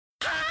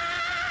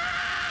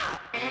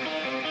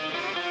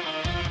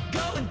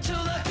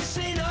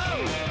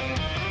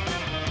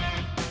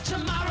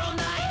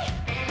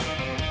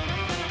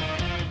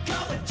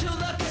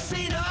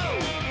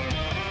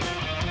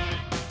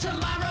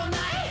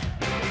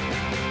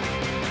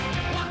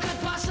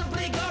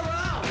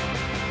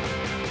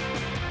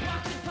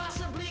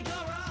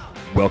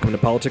Welcome to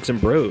Politics and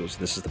Bros.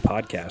 This is the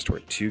podcast where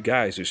two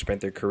guys who spent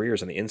their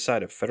careers on the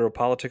inside of federal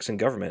politics and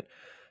government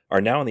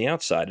are now on the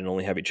outside and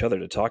only have each other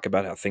to talk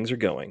about how things are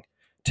going.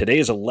 Today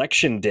is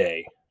Election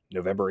Day,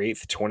 November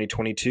 8th,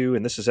 2022,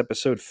 and this is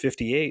episode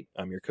 58.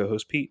 I'm your co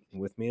host, Pete. And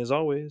with me, as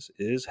always,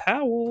 is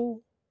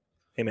Howell.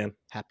 Hey, man.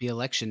 Happy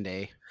Election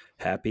Day.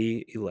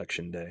 Happy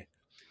Election Day.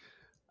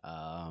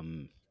 I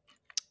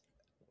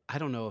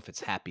don't know if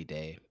it's Happy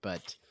Day,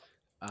 but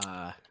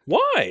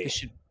Why?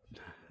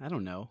 I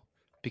don't know,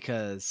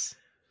 because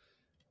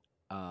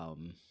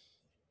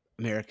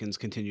Americans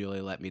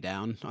continually let me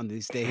down on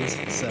these days.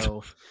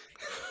 So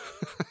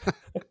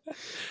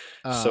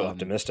So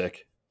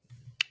optimistic.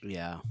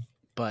 Yeah,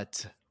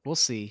 but we'll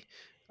see.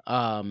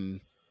 This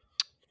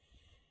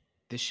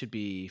should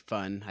be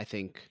fun, I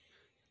think,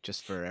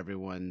 just for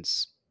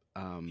everyone's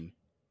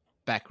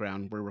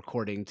background. We're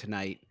recording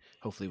tonight.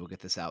 Hopefully we'll get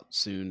this out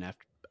soon.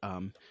 After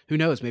who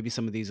knows, maybe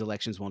some of these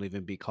elections won't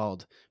even be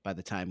called by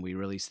the time we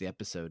release the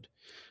episode.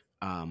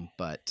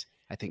 But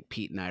I think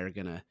Pete and I are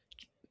gonna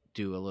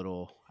do a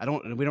little. We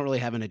don't really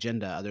have an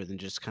agenda other than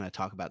just kind of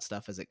talk about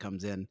stuff as it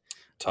comes in.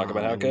 Talk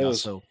about how it And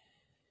goes.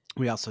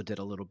 we also did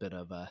a little bit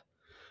of a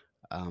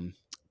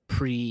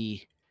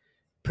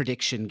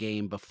pre-prediction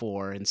game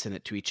before and sent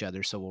it to each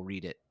other, so we'll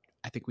read it.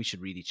 I think we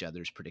should read each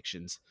other's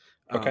predictions.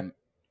 Okay.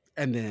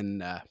 And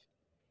then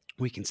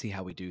we can see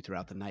how we do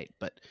throughout the night.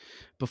 But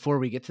before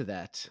we get to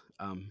that,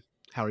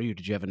 how are you?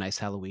 Did you have a nice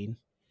Halloween?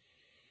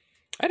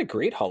 I had a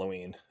great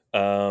Halloween.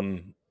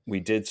 We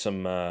did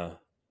some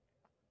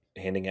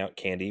handing out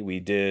candy. We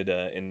did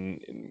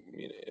in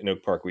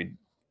Oak Park.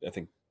 I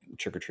think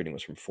trick or treating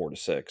was from 4 to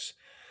 6.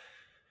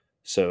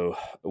 So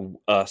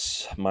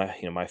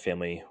my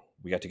family,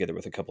 we got together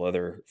with a couple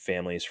other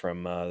families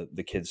from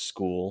the kids'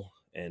 school,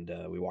 and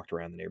we walked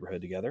around the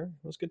neighborhood together.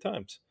 It was good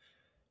times.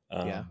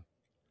 Yeah.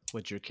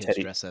 What'd your kids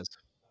dress as?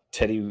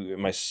 Teddy,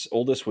 my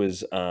oldest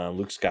was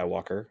Luke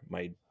Skywalker.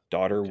 My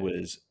daughter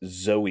was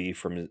Zoe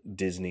from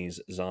Disney's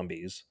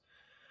Zombies,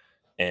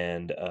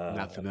 and I'm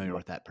not familiar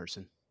with that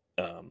person.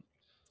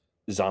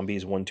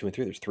 Zombies 1, 2, and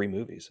 3. There's 3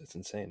 movies. It's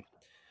insane.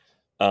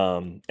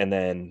 And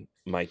then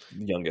my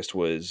youngest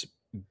was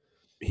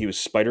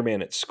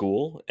Spider-Man at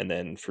school, and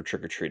then for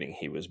trick or treating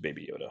he was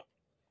Baby Yoda.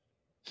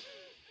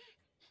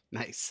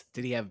 Nice.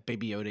 Did he have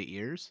Baby Yoda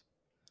ears?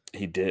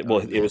 He did. Well,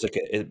 it was like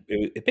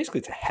it basically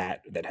it's a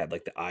hat that had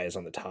like the eyes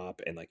on the top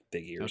and like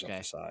big ears off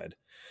the side,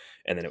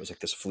 and then it was like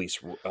this fleece,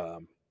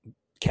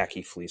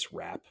 khaki fleece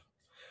wrap.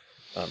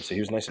 So he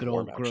was nice and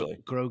warm, actually.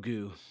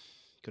 Grogu.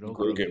 Good old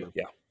Grogu.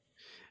 Yeah.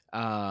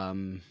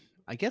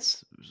 I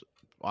guess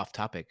off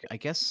topic. I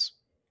guess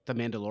The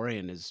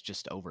Mandalorian is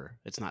just over.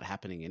 It's not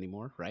happening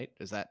anymore, right?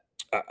 Is that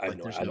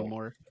there's no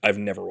more? I've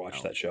never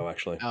watched that show,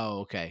 actually. Oh,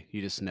 okay.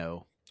 You just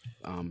know.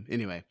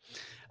 Anyway.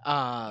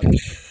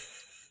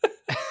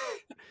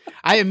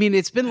 I mean,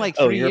 it's been like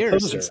 3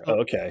 years.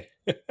 Okay.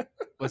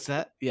 What's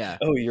that? Yeah.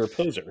 Oh, you're a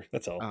poser.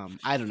 That's all.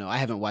 I don't know. I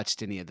haven't watched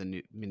many of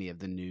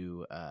the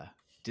new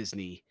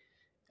Disney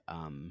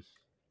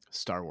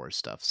Star Wars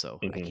stuff, so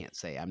I can't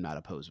say I'm not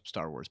a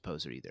Star Wars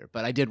poser either.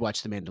 But I did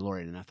watch The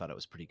Mandalorian, and I thought it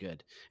was pretty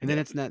good. And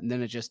then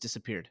then it just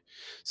disappeared.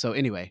 So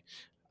anyway,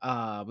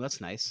 that's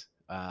nice.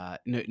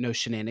 No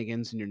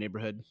shenanigans in your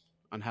neighborhood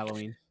on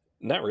Halloween?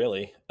 Not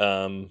really.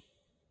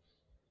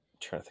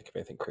 Trying to think of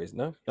anything crazy.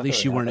 No. At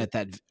least you weren't at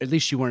that. At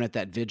least you weren't at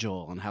that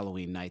vigil on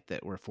Halloween night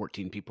where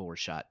 14 people were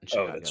shot in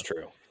Chicago. Oh, that's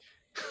true.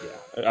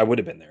 Yeah, I would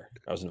have been there.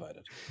 I was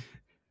invited.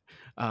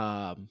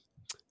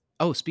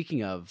 Oh,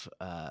 speaking of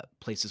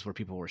places where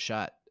people were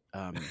shot,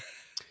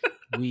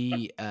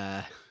 we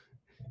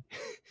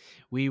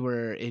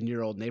were in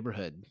your old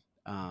neighborhood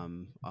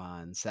on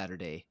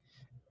Saturday.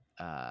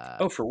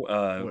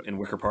 In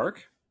Wicker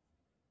Park?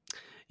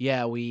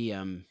 Yeah, we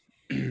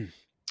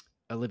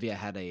Olivia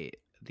had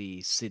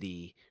the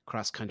city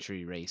cross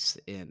country race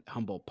in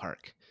Humboldt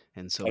Park,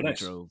 and so we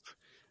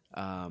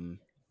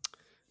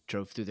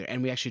drove through there,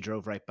 and we actually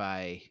drove right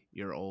by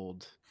your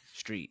old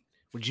street.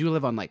 Would you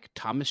live on like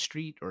Thomas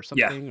Street or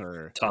something? Yeah,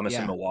 or Thomas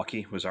and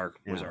Milwaukee was our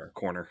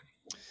corner.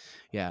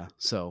 Yeah.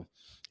 So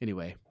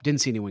anyway,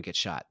 didn't see anyone get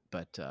shot,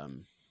 but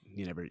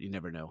you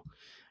never know.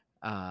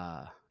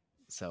 Well,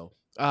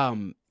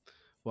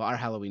 our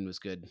Halloween was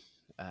good.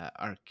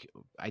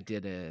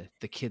 The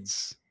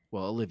kids.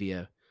 Well,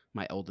 Olivia,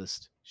 my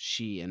oldest,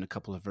 she and a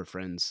couple of her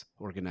friends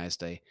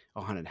organized a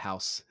haunted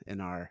house in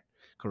our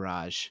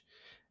garage,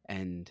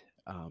 and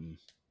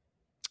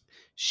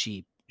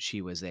she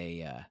was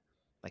a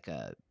like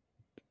a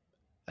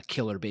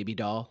killer baby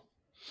doll,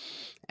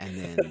 and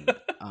then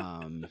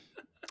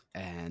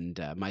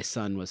my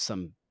son was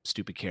some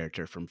stupid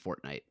character from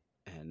Fortnite,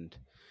 and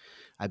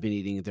I've been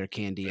eating their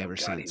candy ever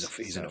since.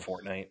 He's in a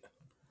Fortnite.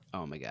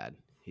 Oh my god,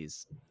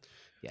 he's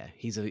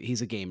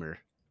a gamer.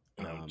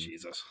 Oh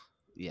Jesus.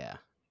 Yeah.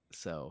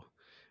 So,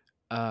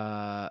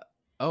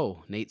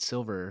 Nate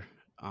Silver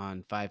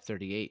on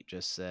 538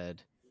 just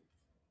said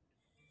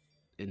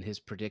in his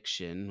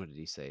prediction, what did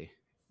he say?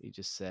 He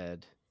just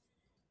said,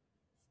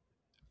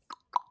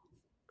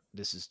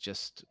 this is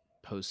just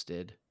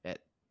posted at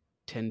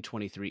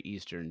 10:23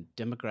 Eastern.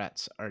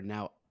 Democrats are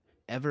now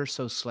ever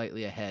so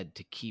slightly ahead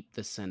to keep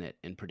the Senate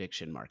in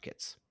prediction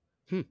markets.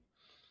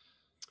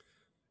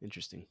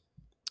 Interesting.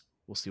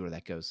 We'll see where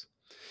that goes.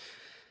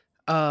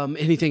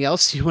 Anything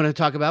else you want to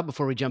talk about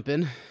before we jump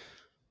in?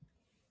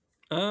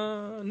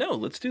 No,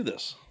 let's do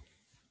this.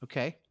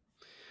 Okay.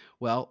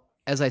 Well,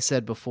 as I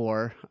said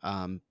before,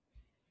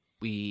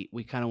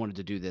 we kind of wanted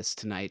to do this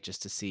tonight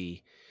just to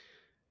see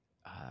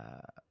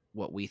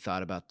what we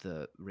thought about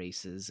the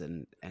races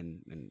and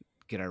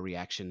get our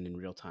reaction in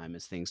real time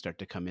as things start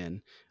to come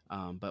in.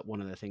 But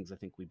one of the things I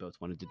think we both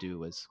wanted to do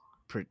was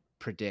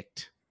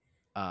predict.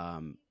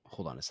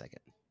 Hold on a second.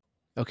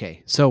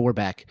 Okay, so we're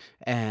back,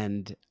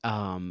 and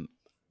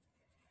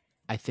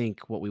I think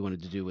what we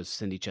wanted to do was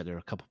send each other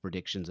a couple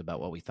predictions about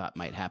what we thought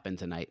might happen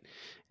tonight.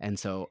 And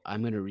so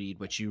I'm going to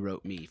read what you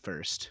wrote me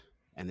first,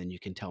 and then you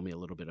can tell me a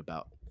little bit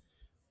about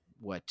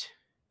what,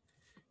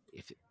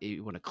 if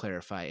you want to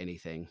clarify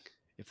anything,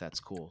 if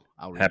that's cool.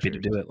 I'll read Happy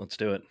yours. to do it. Let's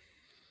do it.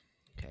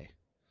 Okay.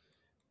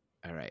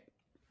 All right.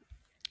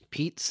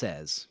 Pete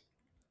says,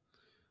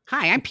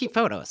 "Hi, I'm Pete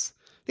Photos.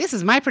 This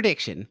is my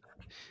prediction."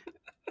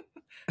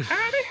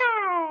 Howdy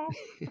ho!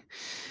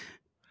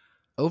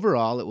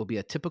 Overall, it will be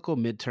a typical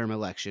midterm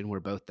election where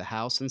both the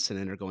House and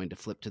Senate are going to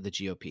flip to the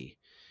GOP.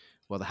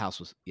 Well, the House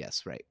was,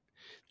 yes, right.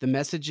 The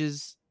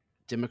messages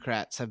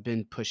Democrats have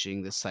been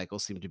pushing this cycle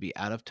seem to be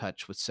out of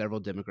touch with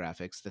several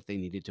demographics that they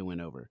needed to win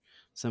over.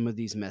 Some of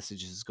these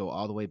messages go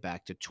all the way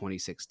back to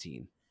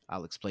 2016.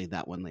 I'll explain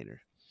that one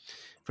later.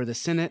 For the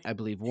Senate, I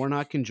believe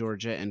Warnock in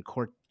Georgia and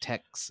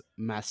Cortex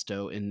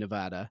Masto in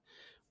Nevada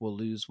will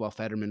lose while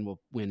Fetterman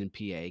will win in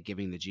PA,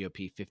 giving the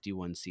GOP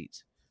 51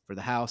 seats. For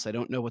the House, I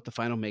don't know what the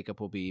final makeup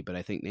will be, but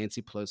I think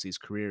Nancy Pelosi's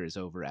career is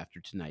over after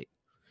tonight.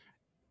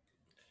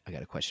 I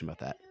got a question about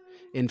that.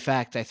 In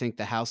fact, I think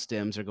the House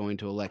Dems are going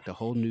to elect a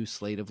whole new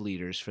slate of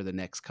leaders for the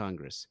next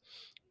Congress.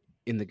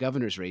 In the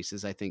governor's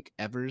races, I think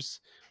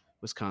Evers,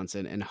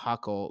 Wisconsin, and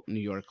Hochul,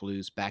 New York,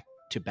 lose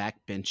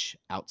back-to-back bench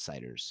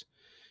outsiders.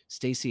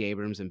 Stacey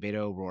Abrams and Beto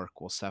O'Rourke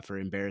will suffer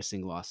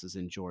embarrassing losses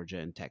in Georgia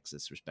and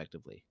Texas,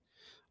 respectively.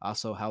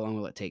 Also, how long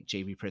will it take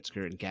J.B.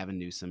 Pritzker and Gavin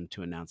Newsom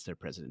to announce their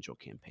presidential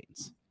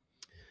campaigns?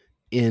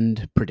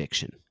 End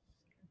prediction.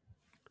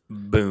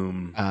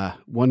 Boom.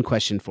 One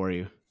question for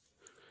you.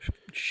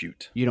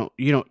 Shoot. You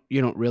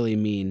don't really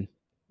mean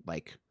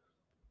like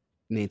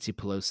Nancy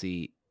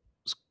Pelosi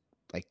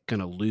like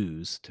gonna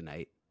lose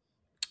tonight?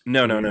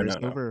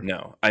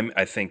 No.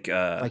 I think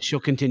like she'll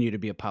continue to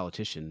be a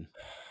politician.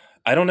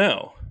 I don't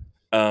know.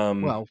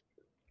 Well,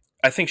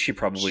 I think she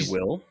probably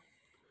will.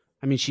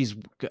 I mean, she's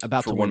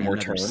about for to one win more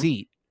another term.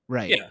 seat,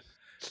 right? Yeah,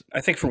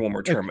 I think for one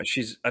more term.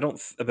 I don't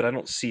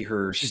see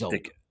her She's old.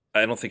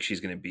 I don't think she's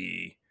going to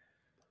be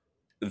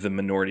the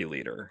minority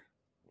leader.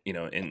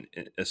 In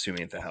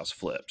assuming that the House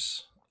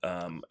flips.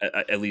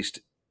 At least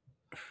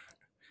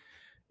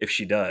if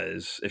she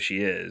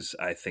is,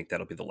 I think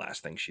that'll be the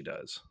last thing she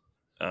does.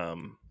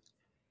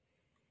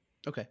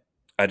 Okay.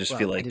 I just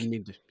feel like I didn't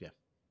mean to. Yeah.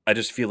 I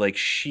just feel like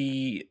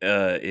she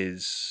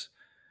is.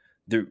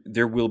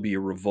 There will be a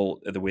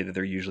revolt the way that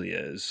there usually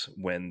is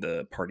when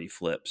the party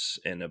flips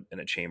in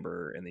a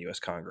chamber in the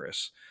U.S.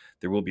 Congress.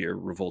 There will be a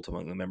revolt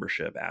among the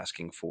membership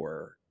asking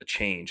for a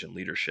change in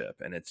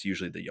leadership, and it's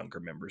usually the younger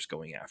members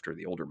going after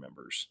the older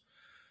members.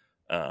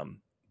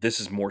 This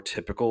is more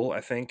typical,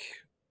 I think,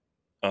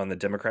 on the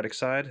Democratic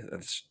side.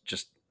 That's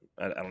just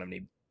I don't have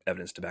any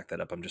evidence to back that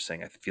up. I'm just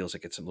saying it feels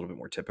like it's a little bit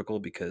more typical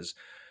because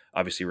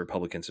obviously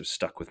Republicans have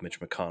stuck with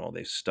Mitch McConnell.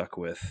 They've stuck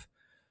with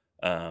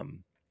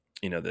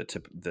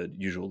the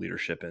usual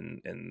leadership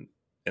in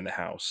the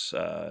House,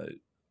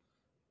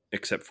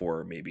 except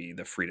for maybe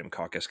the Freedom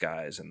Caucus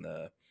guys and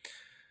the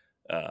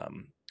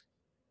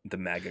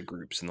MAGA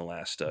groups in the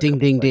last. Ding,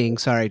 ding, ding!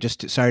 Sorry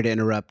to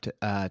interrupt.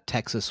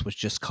 Texas was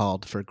just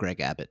called for Greg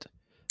Abbott.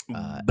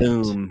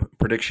 Boom!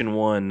 Prediction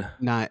 1.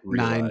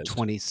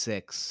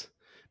 9/26.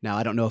 Now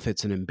I don't know if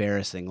it's an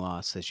embarrassing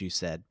loss, as you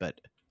said,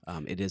 but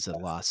it is a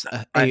loss,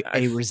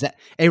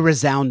 a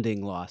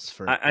resounding loss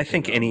for. I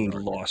think any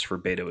loss for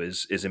Beto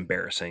is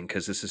embarrassing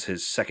because this is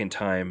his second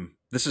time.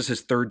 This is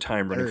his third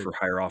time running for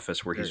higher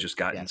office where he's just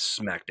gotten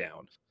smacked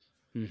down.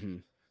 Mm-hmm.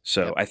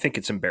 So I think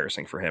it's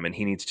embarrassing for him, and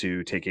he needs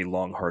to take a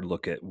long, hard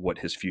look at what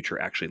his future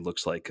actually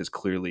looks like because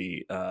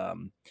clearly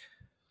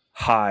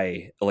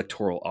high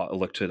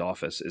elected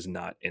office is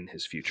not in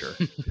his future.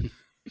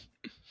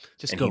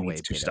 Just go away. He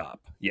needs to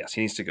stop. Yes,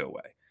 he needs to go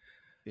away.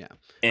 Yeah.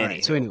 All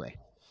right. So anyway.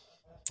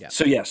 Yeah.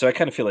 So I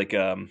kind of feel like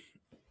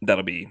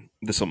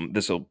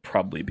this will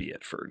probably be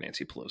it for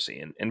Nancy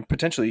Pelosi and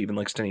potentially even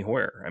like Steny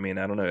Hoyer. I mean,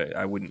 I don't know.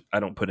 I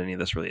don't put any of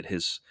this really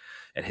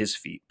at his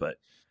feet, but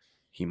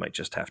he might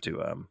just have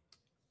to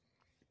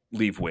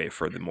leave way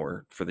for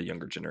the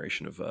younger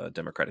generation of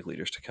Democratic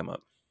leaders to come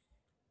up.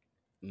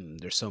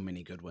 There's so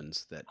many good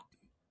ones that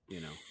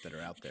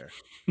are out there.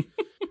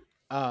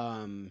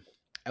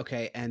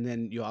 Okay, and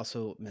then you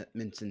also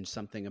mentioned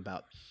something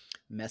about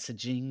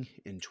messaging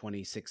in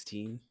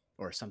 2016,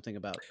 or something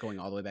about going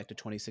all the way back to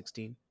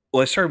 2016.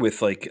 Well, I started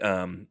with like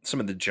some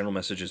of the general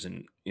messages,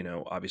 and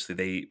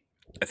obviously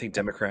I think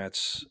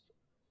Democrats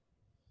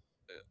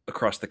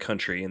across the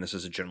country, and this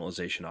is a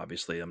generalization,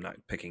 obviously, I'm not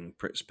picking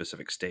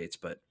specific states,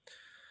 but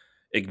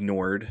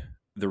ignored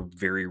the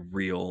very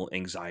real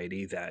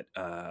anxiety that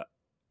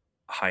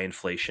high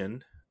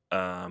inflation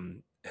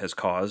has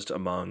caused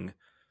among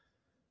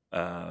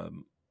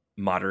um,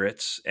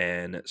 moderates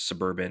and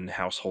suburban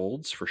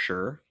households for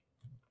sure.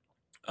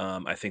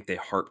 I think they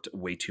harped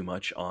way too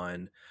much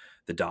on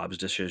the Dobbs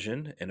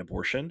decision and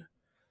abortion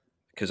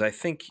because I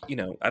think,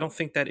 I don't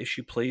think that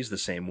issue plays the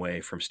same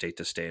way from state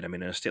to state. I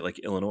mean, in a state like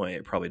Illinois,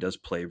 it probably does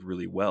play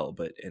really well,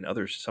 but in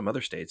some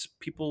other states,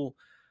 people,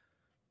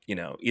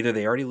 either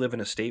they already live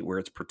in a state where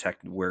it's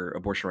protected, where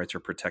abortion rights are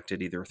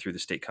protected either through the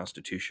state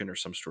constitution or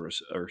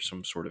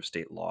some sort of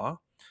state law,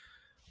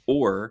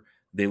 or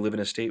they live in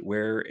a state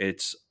where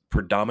it's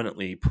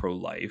predominantly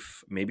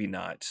pro-life, maybe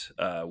not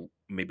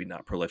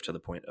pro-life to the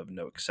point of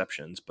no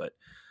exceptions, but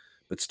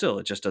still,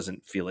 it just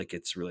doesn't feel like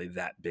it's really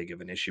that big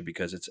of an issue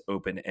because it's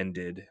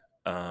open-ended.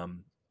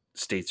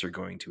 States are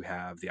going to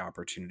have the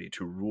opportunity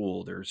to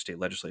rule. Their state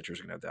legislatures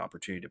are going to have the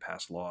opportunity to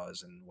pass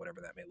laws and whatever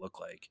that may look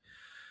like.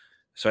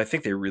 So I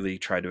think they really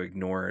try to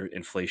ignore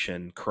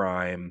inflation,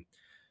 crime,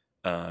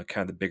 kind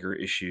of the bigger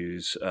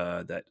issues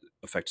that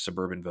affect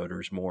suburban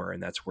voters more,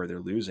 and that's where they're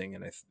losing.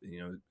 And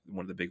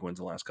one of the big ones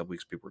in the last couple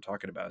weeks people were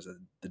talking about is that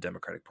the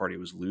Democratic Party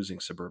was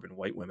losing suburban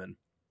white women,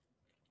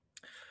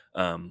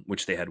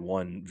 which they had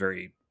won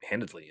very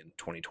handedly in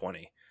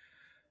 2020.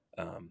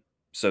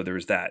 So there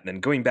was that. And then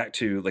going back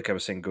to, like I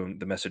was saying, going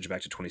the message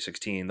back to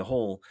 2016, the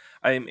whole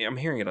I'm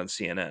hearing it on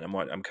CNN.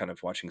 I'm kind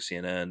of watching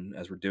CNN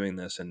as we're doing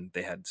this, and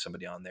they had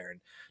somebody on there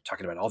and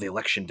talking about all the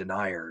election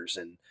deniers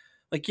and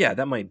like, yeah,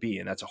 that might be,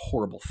 and that's a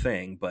horrible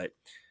thing, but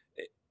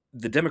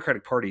the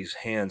Democratic Party's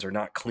hands are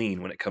not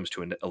clean when it comes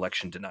to an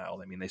election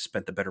denial. I mean, they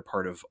spent the better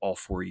part of all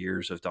 4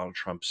 years of Donald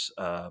Trump's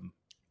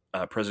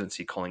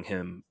presidency calling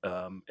him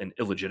an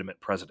illegitimate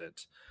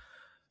president,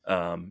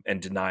 and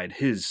denied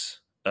his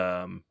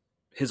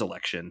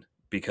election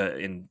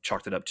and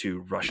chalked it up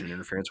to Russian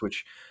interference.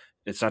 Which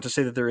it's not to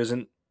say that there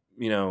isn't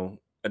an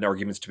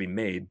arguments to be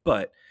made,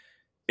 but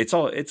it's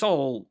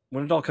all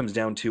when it all comes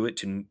down to it,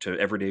 to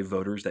everyday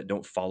voters that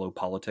don't follow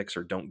politics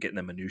or don't get in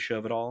the minutia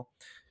of it all,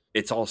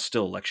 it's all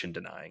still election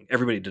denying.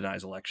 Everybody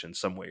denies election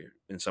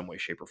in some way,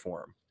 shape, or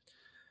form.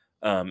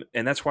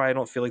 And that's why I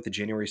don't feel like the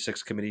January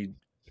 6th committee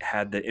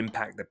had the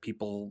impact that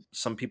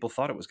some people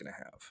thought it was going to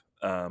have.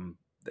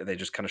 They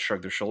just kind of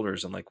shrugged their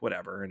shoulders and like,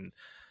 whatever. And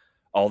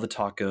all the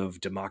talk of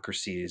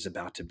democracy is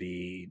about to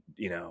be,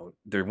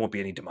 there won't be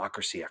any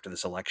democracy after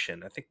this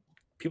election. I think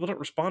people don't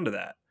respond to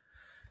that.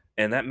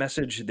 And that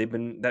message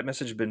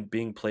has been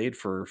being played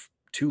for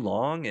too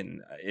long.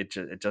 And I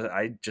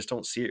just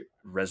don't see it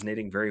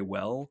resonating very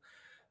well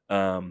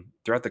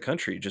throughout the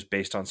country, just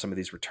based on some of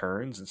these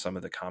returns and some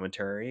of the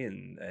commentary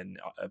and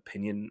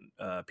opinion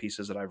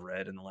pieces that I've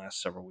read in the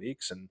last several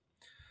weeks. And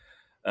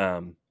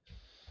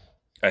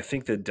I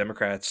think that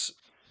Democrats,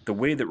 the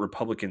way that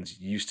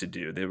Republicans used to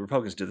do, the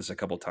Republicans did this a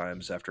couple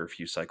times after a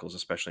few cycles,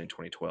 especially in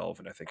 2012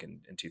 and I think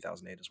in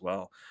 2008 as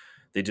well.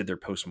 They did their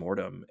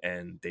postmortem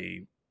and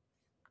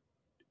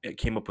it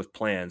came up with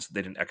plans.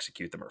 They didn't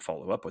execute them or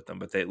follow up with them,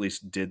 but they at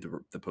least did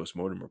the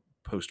postmortem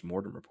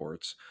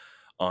reports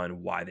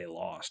on why they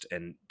lost.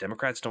 And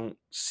Democrats don't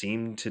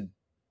seem to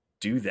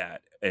do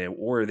that,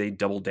 or they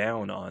double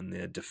down on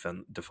the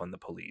defund the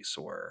police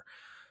or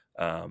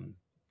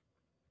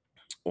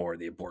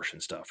the abortion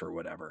stuff or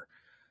whatever.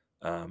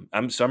 I'm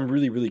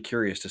really, really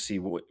curious to see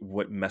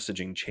what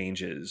messaging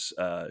changes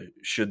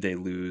should they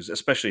lose,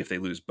 especially if they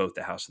lose both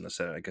the House and the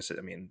Senate. I guess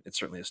it's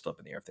certainly a step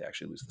in the air if they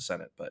actually lose the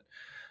Senate, but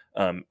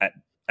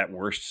at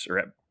worst or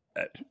at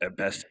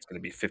best, it's going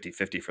to be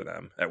 50-50 for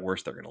them. At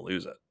worst, they're going to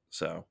lose it.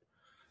 So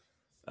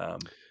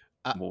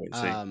we'll wait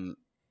and see.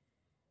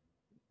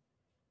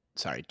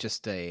 Sorry,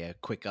 just a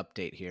quick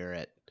update here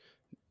at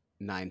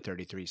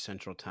 9:33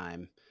 Central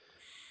Time.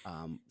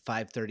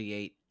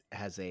 5:38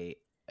 has a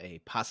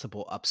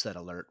possible upset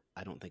alert.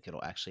 I don't think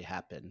it'll actually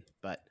happen,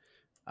 but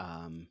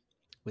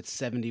with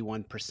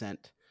 71%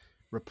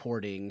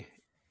 reporting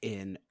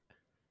in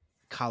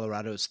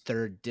Colorado's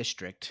 3rd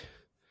district,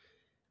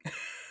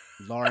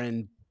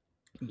 Lauren,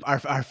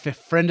 our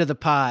friend of the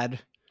pod,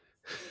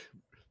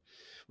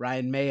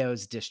 Ryan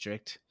Mayo's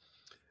district,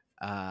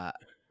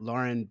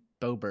 Lauren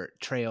Boebert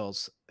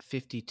trails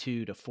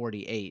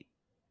 52-48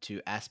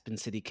 to Aspen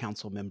City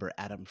Council member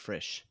Adam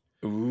Frisch.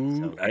 Ooh,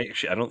 so, I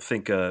don't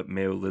think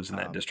Mayo lives in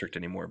that district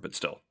anymore, but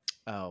still.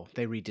 Oh,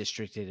 they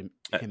redistricted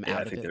him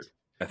out of it.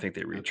 I think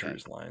they redrew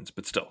his lines,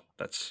 but still,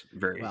 that's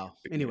very well.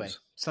 Anyway, news.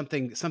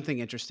 something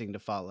interesting to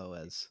follow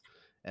as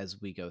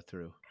we go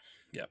through.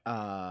 Yeah.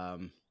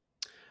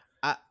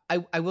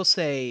 I will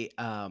say,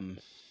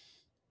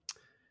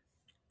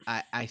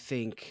 I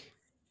think,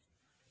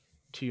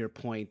 to your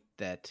point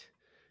that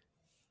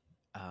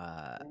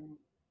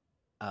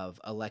of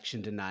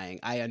election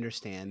denying, I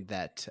understand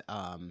that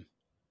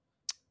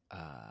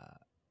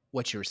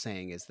what you were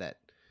saying is that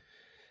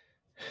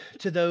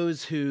to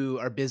those who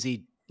are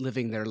busy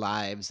living their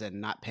lives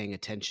and not paying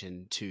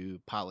attention to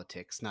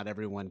politics. Not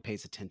everyone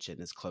pays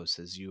attention as close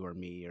as you or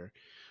me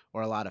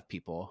or a lot of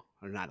people,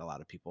 or not a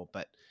lot of people,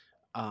 but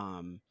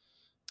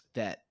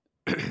that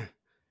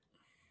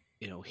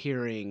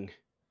hearing,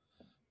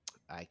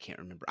 I can't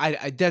remember.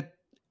 I that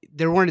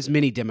there weren't as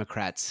many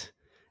Democrats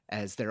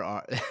as there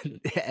are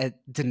at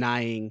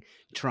denying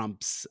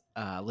Trump's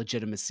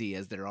legitimacy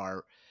as there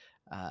are,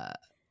 I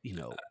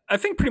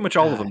think pretty much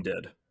all of them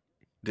did,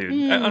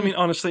 dude. I mean,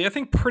 honestly, I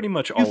think pretty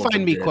much all of them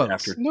find me did quotes.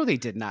 after. No, they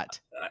did not.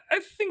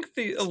 I think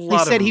a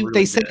lot said of he them they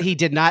really said did. he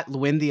did not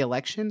win the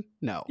election.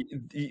 No,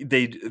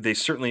 They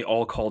certainly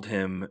all called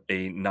him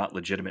a not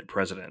legitimate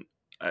president.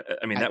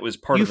 I mean, that was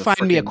part you of the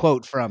find me a frickin-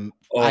 quote from.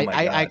 Oh my God.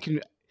 I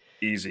can.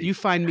 Easy. You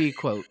find me a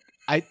quote.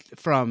 I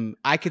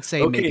could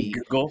say Okay, maybe.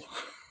 Google.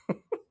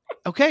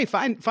 Okay,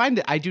 find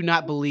it. I do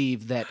not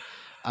believe that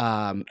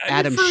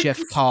Adam for-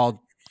 Schiff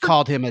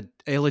called him an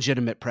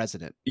illegitimate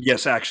president.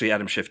 Yes, actually,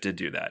 Adam Schiff did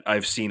do that.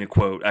 I've seen a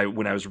quote.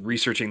 When I was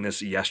researching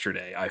this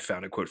yesterday, I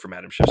found a quote from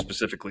Adam Schiff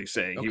specifically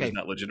saying he was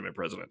not legitimate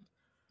president.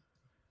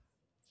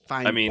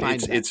 Find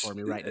that for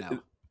me right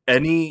now.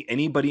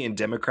 Anybody in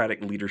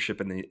Democratic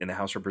leadership in the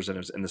House of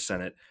Representatives and the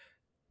Senate,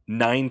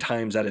 9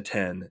 out of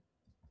 10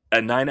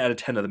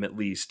 of them at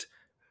least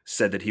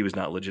said that he was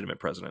not legitimate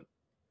president.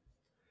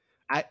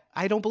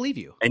 I don't believe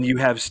you. And you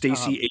have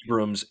Stacey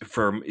Abrams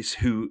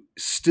who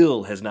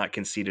still has not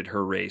conceded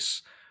her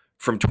race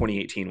from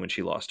 2018 when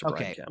she lost to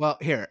Brian Kemp. Well,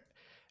 here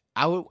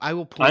I will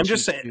point. I'm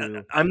just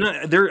saying. I'm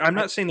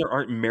not saying there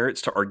aren't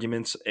merits to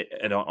arguments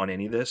on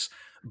any of this,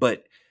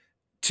 but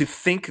to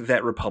think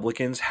that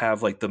Republicans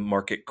have like the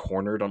market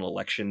cornered on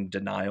election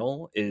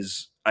denial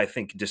is, I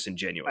think,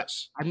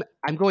 disingenuous.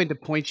 I'm going to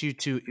point you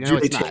to. Do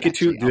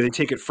they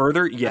take it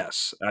further?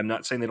 Yes. I'm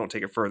not saying they don't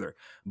take it further,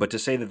 but to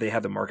say that they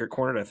have the market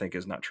cornered, I think,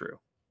 is not true.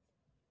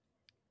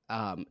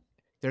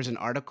 There's an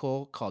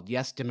article called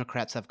 "Yes,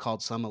 Democrats have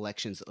called some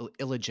elections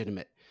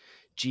illegitimate.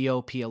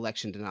 GOP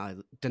election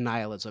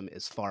denialism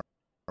is far,"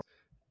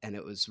 and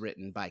it was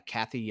written by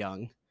Kathy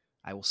Young.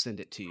 I will send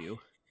it to you.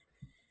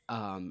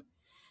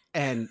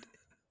 And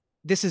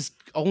this is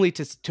only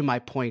to my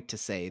point to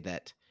say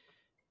that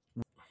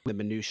the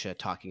minutia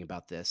talking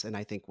about this, and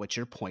I think what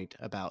your point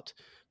about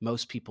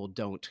most people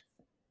don't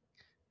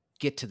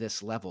get to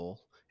this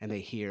level and they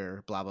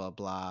hear blah blah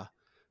blah,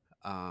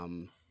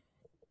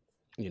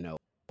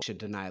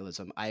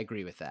 denialism. I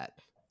agree with that,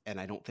 and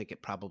I don't think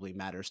it probably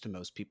matters to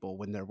most people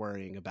when they're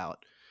worrying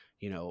about,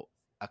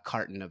 a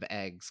carton of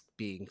eggs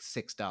being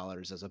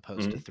 $6 as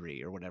opposed to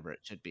 $3 or whatever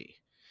it should be.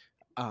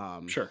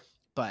 Sure,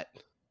 but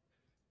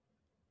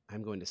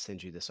I'm going to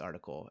send you this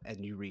article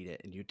and you read it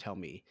and you tell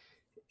me.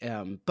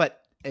 But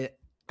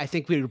I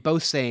think we were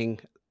both saying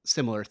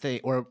similar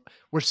thing, or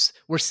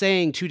we're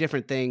saying two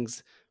different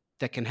things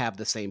that can have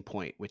the same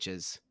point, which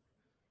is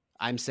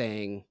I'm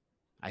saying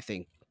I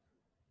think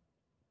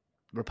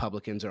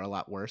Republicans are a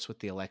lot worse with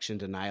the election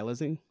denials,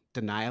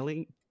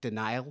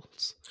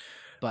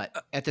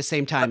 but at the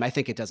same time, I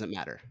think it doesn't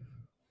matter.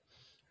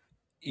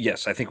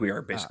 Yes, I think we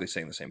are basically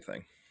saying the same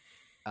thing.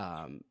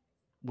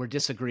 We're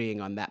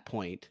disagreeing on that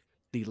point,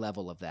 the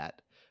level of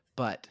that,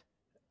 but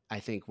I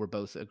think we're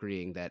both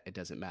agreeing that it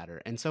doesn't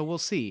matter. And so we'll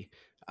see.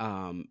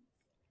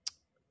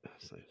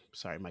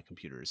 Sorry, my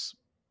computer's.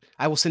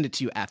 I will send it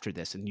to you after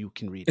this, and you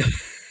can read it.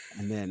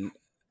 And then,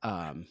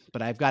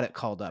 but I've got it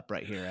called up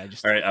right here.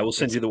 All right. I will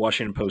send you the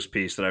Washington Post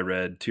piece that I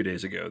read 2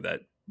 days ago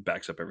that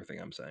backs up everything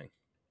I'm saying.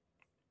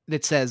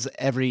 That says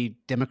every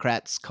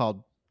Democrat's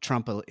called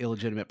Trump an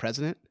illegitimate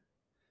president.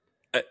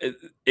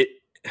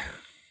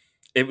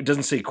 It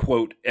doesn't say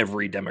quote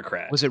every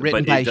Democrat. Was it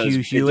written by Hugh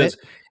Hewitt?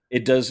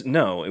 It does.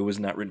 No, it was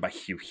not written by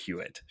Hugh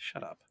Hewitt.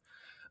 Shut up.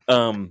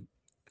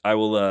 I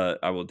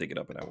will dig it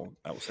up and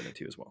I will send it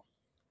to you as well.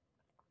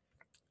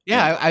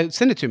 Yeah, I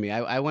send it to me.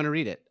 I want to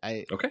read it.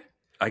 Okay.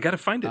 I got to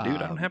find it,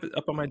 dude. I don't have it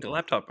up on my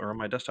laptop or on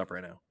my desktop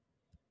right now.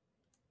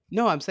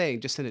 No, I'm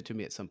saying just send it to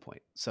me at some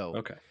point. So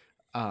okay.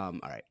 All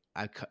right.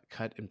 I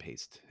cut and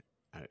paste.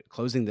 All right,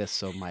 closing this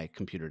so my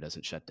computer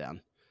doesn't shut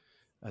down.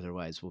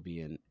 Otherwise, we'll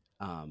be in.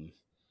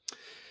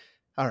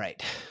 All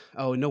right.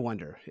 Oh, no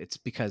wonder. It's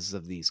because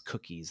of these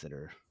cookies that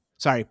are.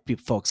 Sorry,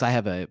 folks. I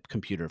have a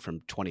computer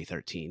from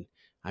 2013.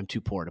 I'm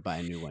too poor to buy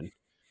a new one.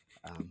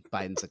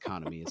 Biden's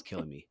economy is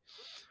killing me.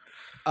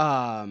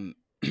 All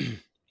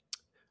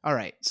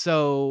right.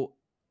 So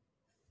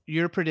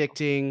you're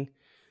predicting,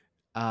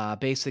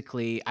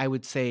 basically, I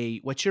would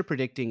say what you're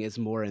predicting is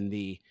more in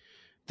the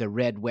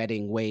red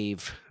wedding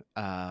wave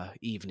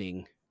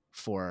evening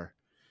for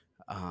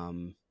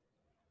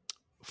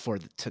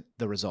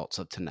the results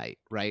of tonight,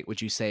 right?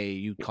 Would you say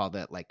you'd call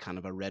that like kind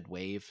of a red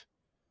wave?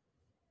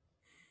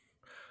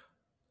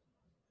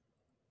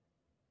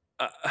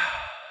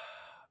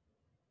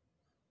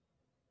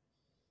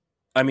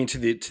 I mean, to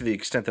the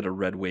extent that a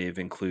red wave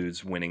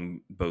includes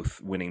winning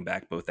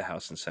back both the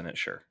House and Senate,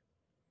 sure.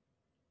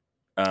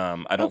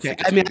 I don't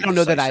think. I don't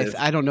know that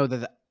I don't know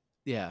that.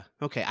 Yeah.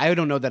 Okay. I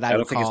don't know that I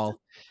would call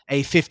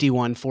a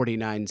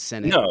 51-49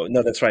 Senate.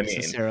 No, that's what I mean.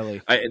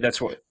 Necessarily.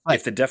 That's what.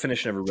 If the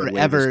definition of a red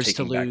wave is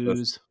taking back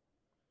both.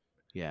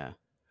 Yeah.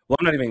 Well,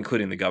 I'm not even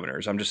including the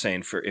governors. I'm just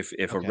saying for if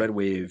a Okay. red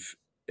wave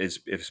is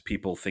if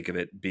people think of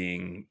it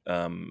being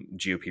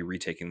GOP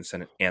retaking the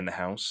Senate and the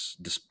House,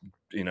 just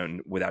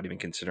without even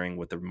considering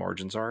what the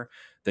margins are,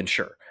 then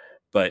sure.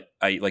 But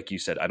I, like you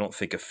said, I don't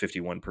think a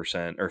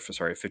 51% or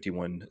sorry, a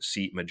 51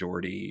 seat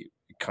majority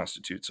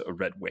constitutes a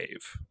red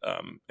wave,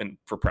 and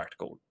for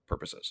practical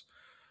purposes,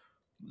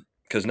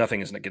 because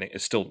nothing is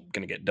still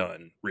going to get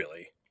done,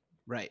 really.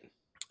 Right.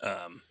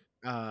 Um,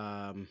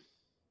 Um,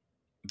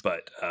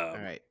 but all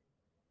right.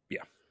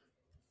 yeah,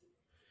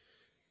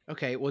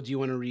 Okay. Well, do you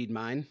want to read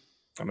mine?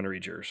 I'm going to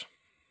read yours.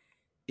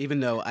 Even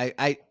though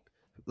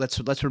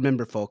let's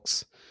remember,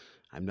 folks,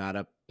 I'm not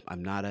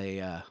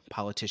a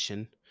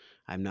politician.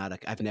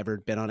 I've never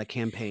been on a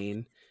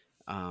campaign.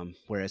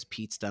 Whereas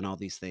Pete's done all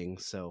these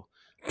things. So,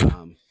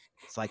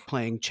 it's like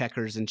playing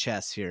checkers and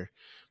chess here.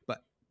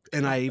 But,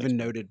 and Oh, I thanks, even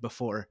man. noted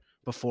before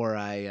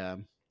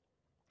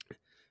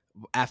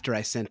after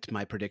I sent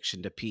my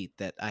prediction to Pete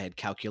that I had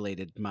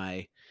calculated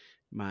my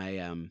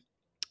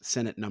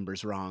Senate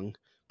numbers wrong,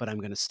 but I'm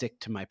going to stick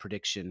to my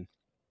prediction.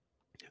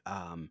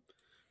 Um,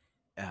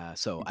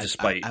 so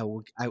Despite I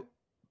will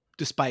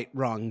despite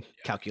wrong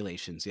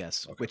calculations,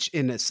 yes. okay. Which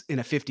in a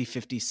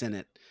 50-50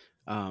 Senate,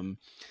 um,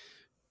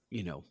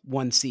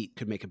 one seat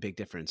could make a big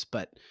difference.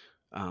 But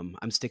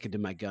I'm sticking to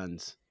my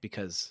guns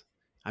because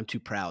I'm too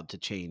proud to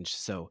change.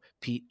 So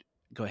Pete,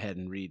 go ahead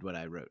and read what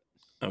I wrote.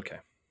 Okay.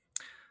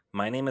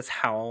 My name is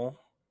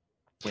Howell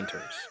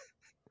Winters.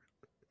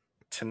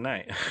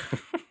 Tonight.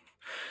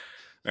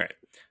 All right.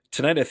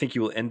 Tonight, I think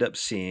you will end up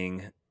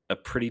seeing a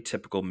pretty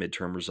typical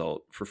midterm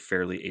result for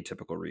fairly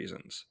atypical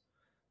reasons.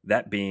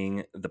 That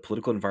being, the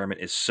political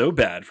environment is so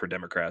bad for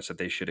Democrats that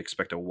they should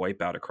expect a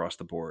wipeout across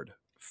the board,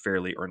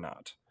 fairly or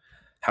not.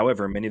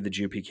 However, many of the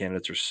GOP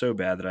candidates are so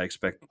bad that I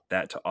expect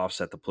that to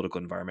offset the political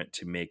environment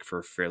to make for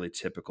a fairly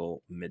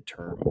typical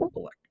midterm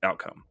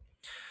outcome.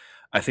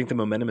 I think the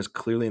momentum is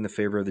clearly in the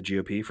favor of the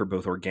GOP for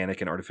both organic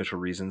and artificial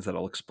reasons that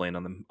I'll explain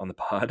on the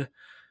pod,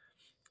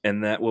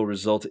 and that will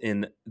result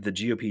in the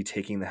GOP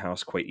taking the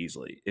House quite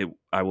easily.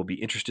 I will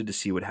be interested to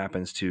see what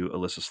happens to the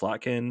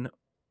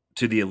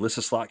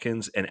Alyssa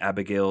Slotkins and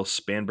Abigail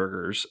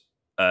Spanbergers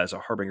as a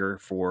harbinger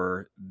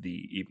for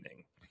the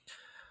evening.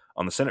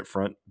 On the Senate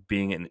front,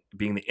 being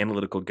the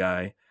analytical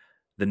guy,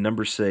 the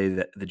numbers say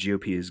that the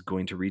GOP is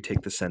going to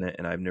retake the Senate,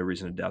 and I have no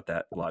reason to doubt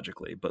that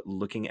logically. But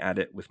looking at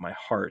it with my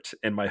heart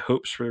and my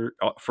hopes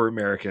for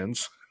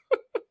Americans,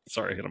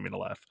 sorry, I don't mean to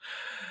laugh.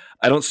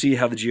 I don't see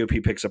how the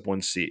GOP picks up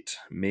one seat.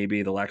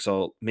 Maybe the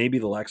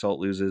Laxalt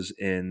loses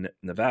in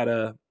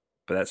Nevada,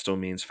 but that still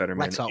means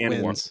Fetterman Laxalt and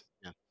Warnock. wins.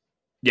 Yeah.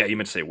 Yeah, you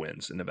meant to say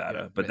wins in Yeah.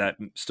 Nevada, but Right.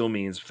 that still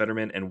means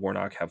Fetterman and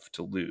Warnock have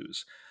to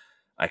lose.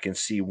 I can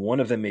see one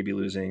of them maybe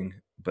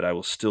losing, but I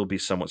will still be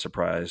somewhat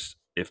surprised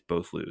if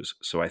both lose.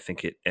 So I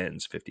think it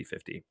ends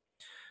 50-50.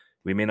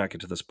 We may not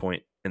get to this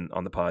point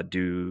on the pod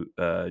due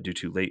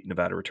to late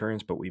Nevada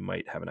returns, but we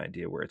might have an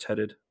idea where it's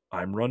headed.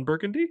 I'm Ron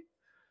Burgundy.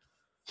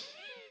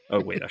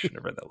 Oh, wait, I shouldn't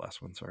have read that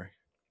last one. Sorry.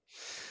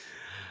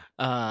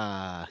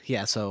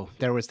 Yeah, so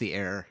there was the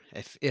error.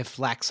 If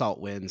Laxalt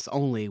wins,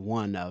 only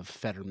one of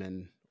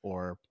Fetterman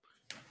or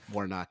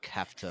Warnock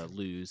have to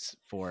lose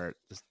for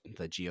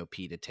the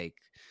GOP to take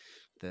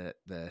the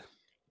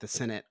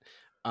Senate.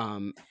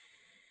 Um,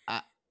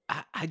 I,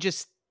 I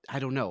just I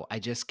don't know. I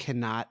just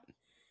cannot.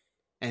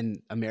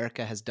 And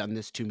America has done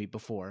this to me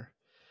before,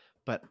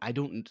 but I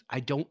don't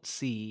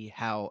see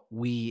how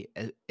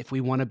if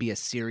we want to be a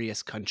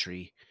serious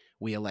country,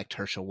 we elect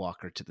Herschel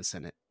Walker to the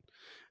Senate.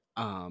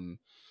 Um,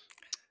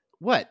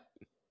 what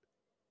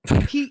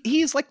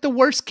he's like the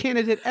worst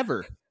candidate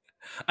ever.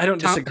 I don't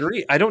Tom,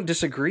 disagree. I don't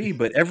disagree,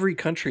 but every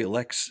country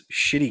elects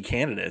shitty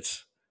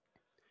candidates.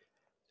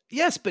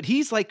 yes, but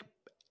he's like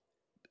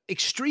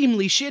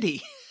extremely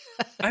shitty.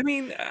 I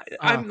mean, Uh,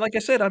 I'm like I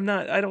said, I'm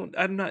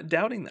not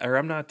doubting or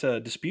I'm not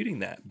disputing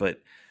that. But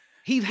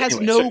he has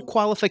anyway, so no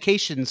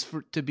qualifications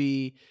to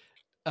be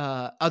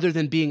other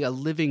than being a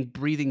living,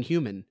 breathing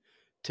human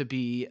to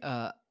be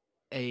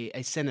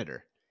a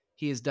senator.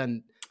 He has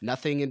done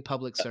nothing in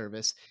public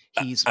service.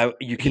 you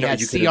He can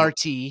has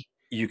CRT.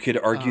 you could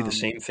argue the Um,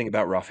 same thing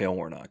about Raphael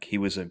Warnock. He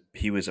was a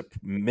he's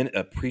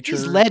preacher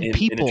led in a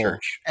people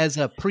church as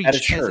a at a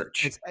preach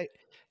church.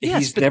 yes,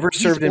 He's but never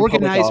he's served in public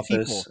organized office.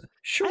 people. I,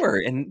 Sure,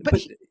 and but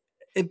he,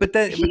 but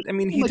he I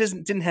mean, he like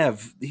didn't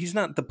have. He's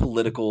not the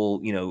political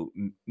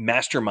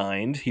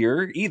mastermind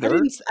here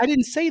either. I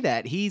didn't say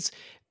that. He's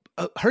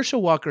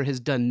Herschel Walker has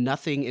done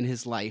nothing in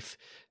his life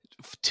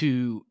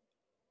to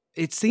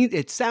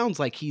it sounds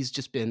like he's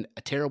just been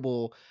a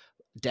terrible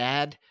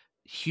dad,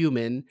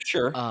 human,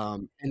 Sure,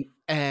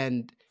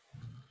 and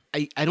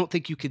I don't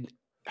think you could.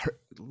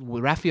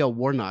 Raphael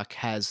Warnock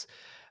has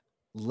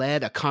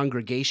led a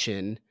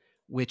congregation,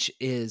 which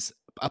is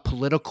a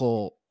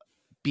political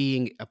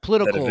a that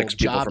political evicts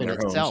people job from in their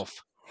homes.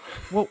 itself.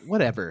 Well,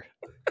 whatever.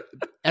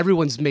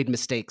 Everyone's made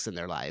mistakes in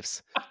their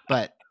lives,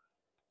 but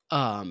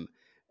um,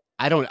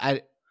 I don't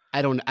I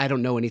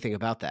don't know anything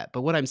about that.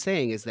 But what I'm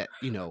saying is that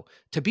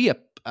to be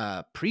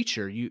a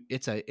preacher,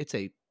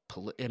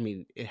 I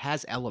mean, it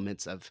has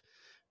elements of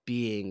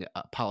being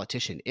a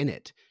politician in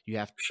it. You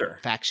have Sure.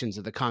 factions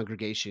of the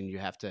congregation. You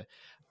have to,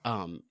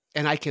 and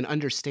I can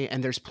understand.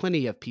 And there's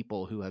plenty of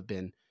people who have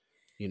been,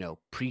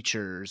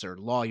 preachers or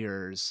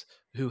lawyers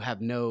who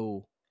have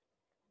no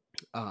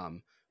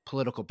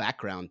political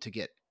background to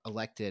get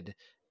elected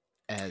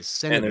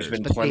as And there's senators,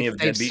 been but plenty of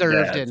they've deadbeat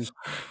served dads.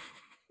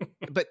 in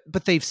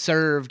but they've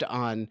served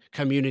on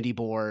community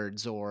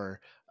boards or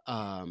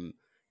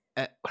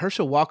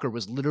Herschel Walker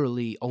was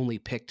literally only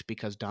picked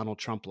because Donald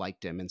Trump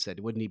liked him and said,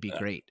 "Wouldn't he be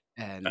great?"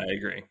 I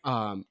agree.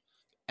 Um,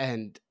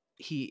 and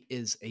he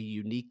is a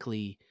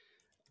uniquely,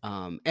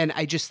 and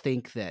I just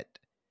think that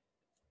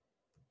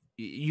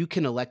you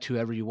can elect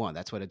whoever you want.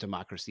 That's what a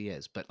democracy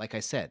is. But like I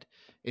said,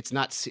 it's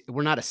not.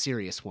 We're not a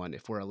serious one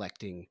if we're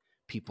electing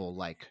people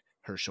like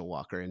Herschel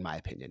Walker, in my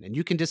opinion. And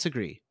you can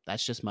disagree.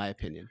 That's just my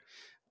opinion.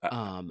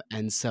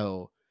 And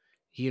so,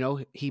 he.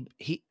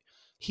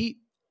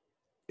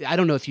 I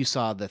don't know if you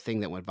saw the thing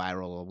that went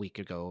viral a week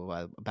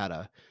ago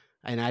about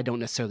and I don't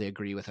necessarily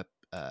agree with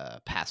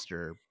a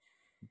pastor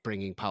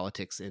bringing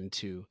politics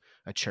into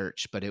a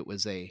church, but it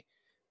was a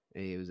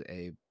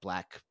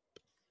black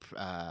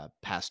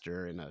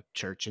pastor in a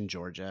church in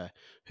Georgia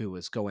who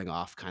was going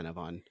off kind of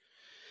on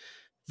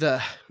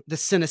the the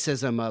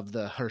cynicism of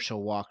the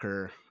Herschel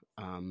Walker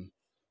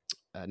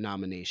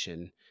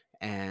nomination.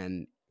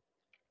 And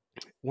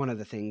one of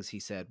the things he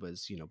said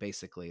was,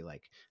 basically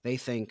like they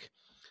think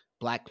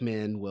black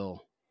men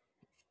will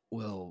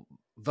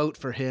vote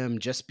for him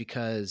just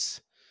because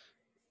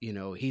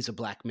he's a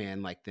black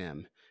man like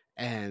them.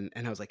 And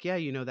I was like, yeah,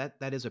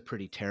 that is a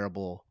pretty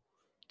terrible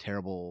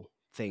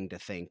thing to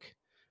think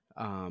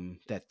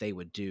that they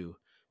would do.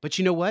 But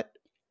you know what,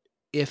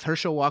 if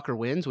Herschel Walker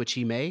wins, which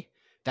he may,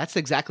 that's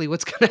exactly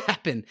what's going to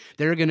happen.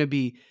 There are going to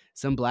be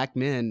some black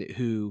men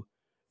who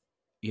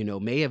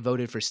may have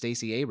voted for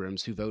Stacey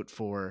Abrams who vote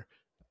for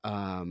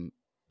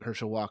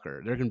Herschel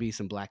Walker. There are going to be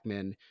some black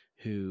men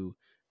who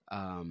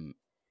um,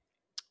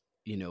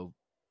 you know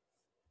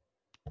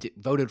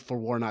voted for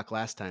Warnock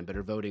last time, but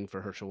are voting for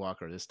Herschel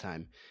Walker this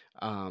time.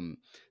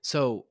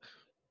 So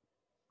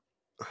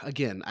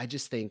again, I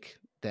just think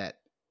that,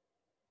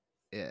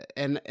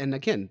 and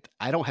again,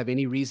 I don't have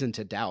any reason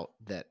to doubt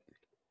that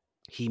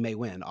he may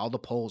win. All the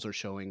polls are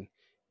showing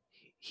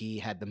he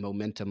had the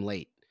momentum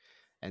late,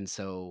 and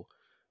so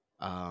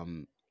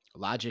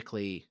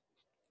logically,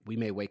 we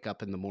may wake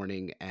up in the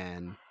morning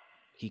and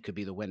he could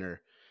be the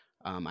winner.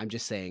 I'm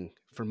just saying,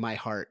 for my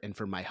heart and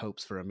for my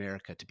hopes for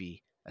America to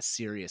be a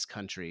serious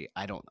country,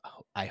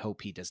 I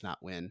hope he does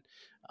not win.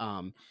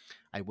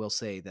 I will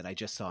say that I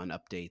just saw an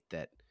update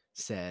that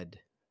said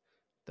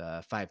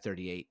the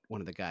 538,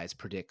 one of the guys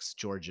predicts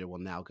Georgia will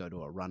now go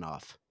to a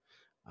runoff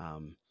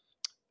um,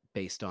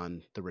 based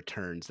on the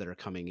returns that are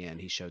coming in.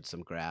 He showed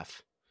some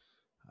graph.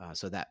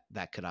 So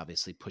that could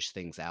obviously push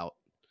things out.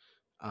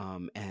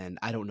 And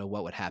I don't know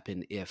what would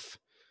happen if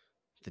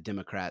the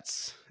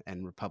Democrats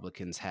and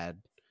Republicans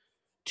had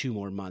 2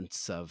 more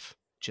months of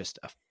just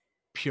a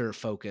pure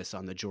focus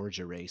on the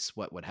Georgia race.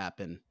 What would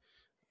happen?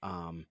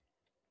 Um,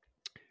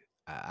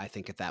 I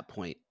think at that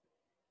point,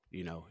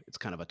 it's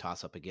kind of a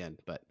toss up again.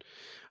 But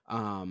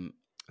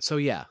so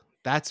yeah,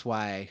 that's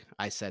why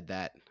I said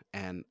that.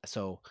 And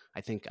so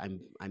I think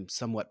I'm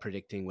somewhat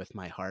predicting with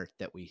my heart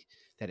that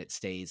it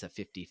stays a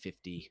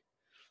 50-50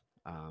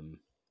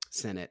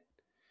 Senate.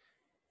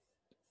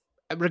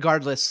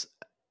 Regardless,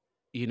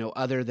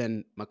 other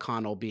than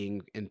McConnell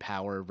being in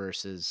power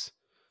versus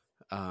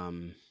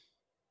holding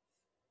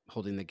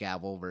the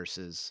gavel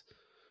versus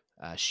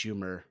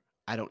Schumer,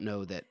 I don't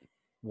know that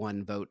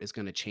one vote is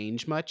going to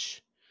change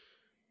much.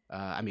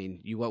 I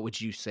mean, what would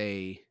you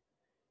say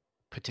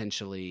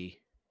potentially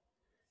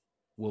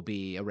will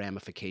be a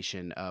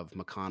ramification of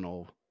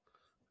McConnell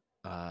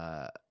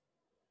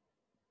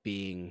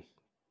being,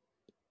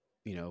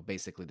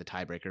 basically the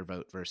tiebreaker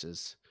vote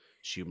versus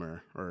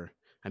Schumer? Or,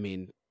 I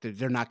mean,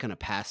 they're not going to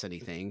pass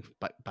anything,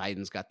 but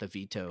Biden's got the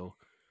veto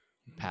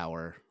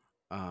power.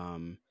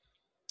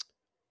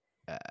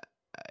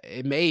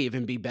 It may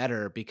even be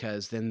better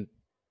because then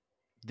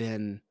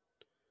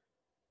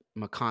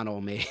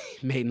McConnell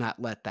may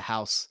not let the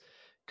House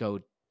go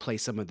play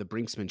some of the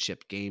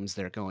brinksmanship games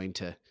they're going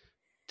to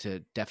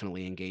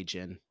definitely engage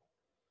in.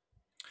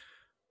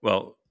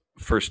 Well,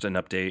 first, an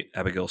update: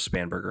 Abigail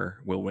Spanberger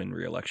will win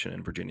re-election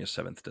in Virginia's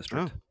 7th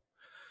district.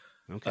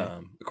 Oh, okay.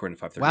 According to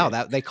 538. Wow,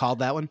 that they called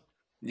that one.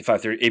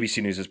 530.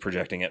 ABC News is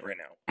projecting it right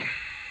now.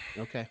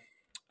 Okay.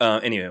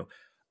 Anyway,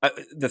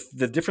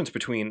 the difference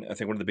between, I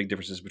think one of the big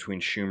differences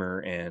between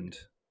Schumer and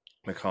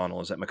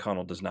McConnell is that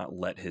McConnell does not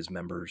let his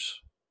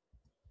members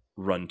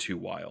run too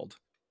wild.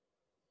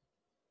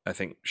 I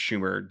think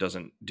Schumer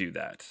doesn't do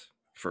that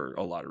for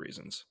a lot of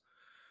reasons.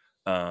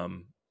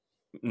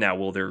 Now,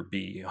 will there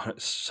be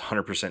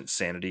 100%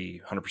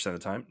 sanity 100% of the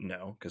time?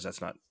 No, because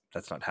that's not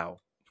how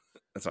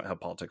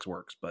politics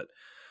works. But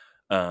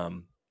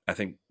I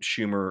think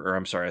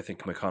I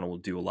think McConnell will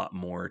do a lot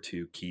more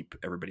to keep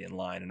everybody in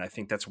line, and I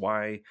think that's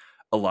why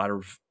a lot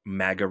of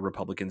MAGA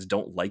Republicans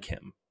don't like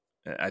him.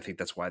 I think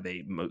that's why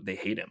they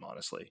hate him,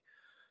 honestly,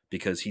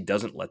 because he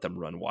doesn't let them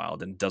run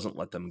wild and doesn't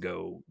let them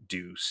go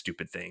do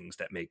stupid things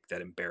that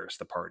embarrass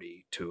the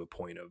party to a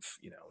point of,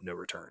 no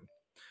return.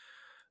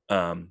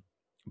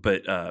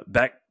 But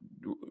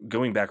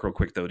going back real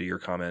quick though to your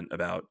comment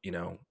about,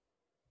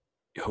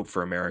 hope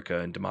for America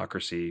and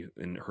democracy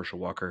in Herschel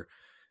Walker,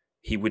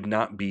 he would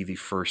not be the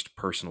first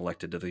person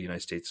elected to the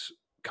United States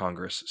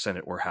Congress,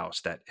 Senate, or House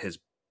that has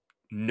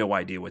no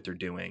idea what they're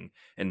doing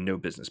and no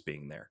business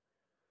being there.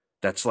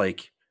 That's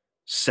like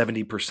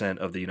 70%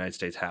 of the United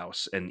States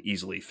House and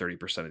easily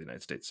 30% of the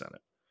United States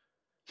Senate.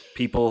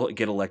 People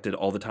get elected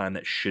all the time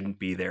that shouldn't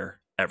be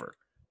there ever.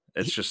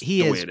 It's just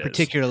he the way is it is.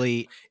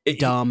 Particularly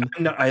dumb.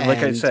 Like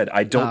I said,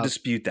 I don't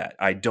dispute that.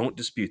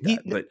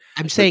 But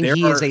I'm saying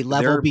he is a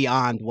level there,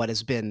 beyond what has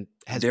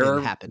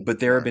happened. But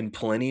there have been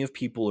plenty of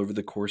people over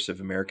the course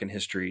of American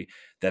history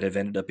that have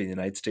ended up in the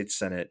United States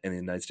Senate and the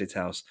United States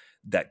House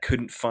that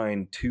couldn't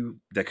string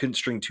two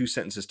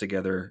sentences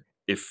together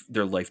if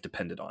their life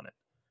depended on it.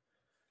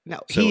 No,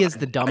 so he is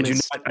the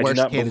dumbest,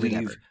 worst candidate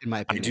ever, in my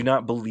opinion. I do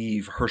not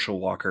believe Herschel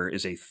Walker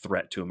is a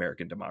threat to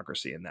American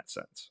democracy in that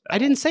sense. I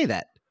didn't say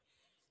that.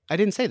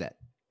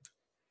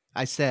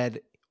 I said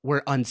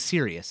we're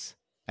unserious.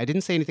 I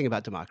didn't say anything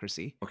about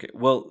democracy. Okay,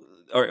 well,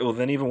 all right, well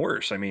then even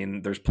worse. I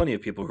mean, there's plenty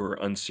of people who are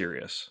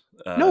unserious.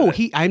 No,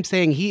 I'm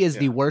saying he is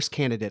the worst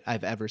candidate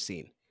I've ever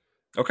seen.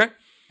 Okay.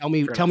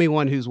 Tell me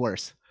one who's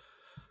worse.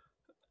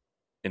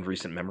 In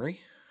recent memory?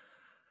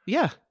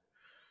 Yeah.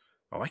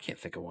 Oh, I can't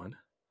think of one.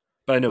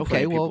 But I know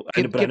plenty of people.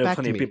 I know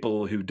plenty of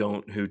people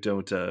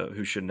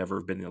who should never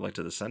have been elected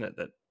to the Senate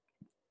that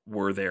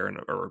were there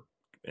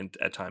and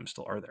at times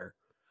still are there.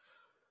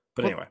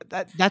 But anyway,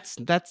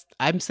 that's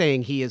I'm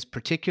saying he is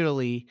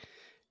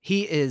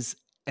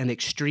an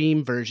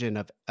extreme version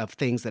of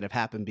things that have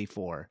happened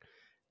before,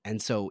 and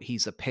so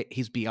he's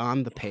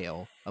beyond the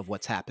pale of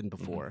what's happened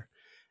before,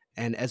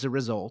 and as a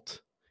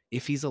result,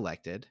 if he's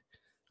elected,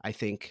 I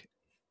think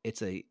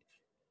it's a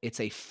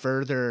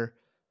further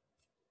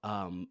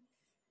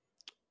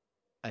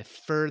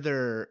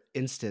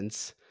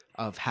instance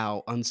of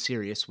how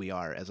unserious we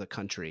are as a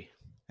country,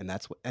 and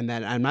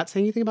then I'm not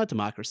saying anything about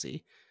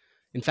democracy.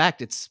 In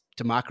fact, it's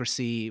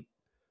democracy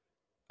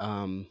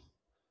in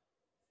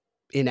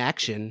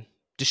action,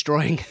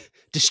 destroying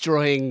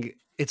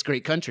its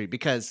great country,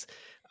 because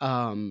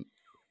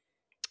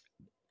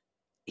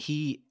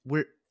he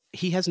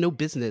has no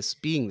business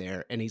being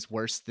there, and he's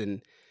worse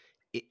than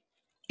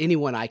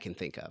anyone I can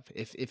think of.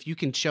 If you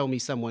can show me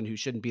someone who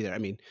shouldn't be there, I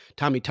mean,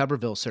 Tommy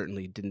Tuberville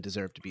certainly didn't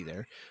deserve to be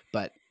there,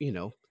 but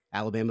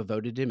Alabama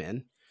voted him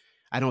in.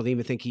 I don't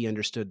even think he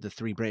understood the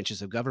three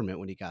branches of government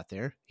when he got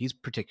there. He's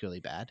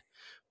particularly bad,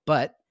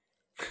 but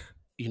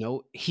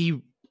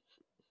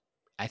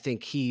I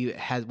think he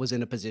was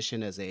in a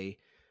position as a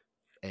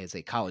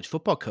college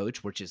football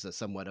coach, which is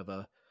somewhat of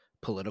a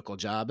political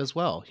job as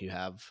well. You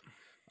have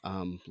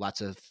lots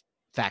of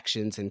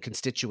factions and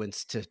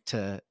constituents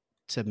to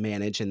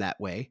manage in that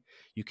way.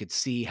 You could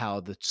see how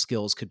the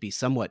skills could be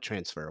somewhat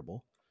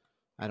transferable.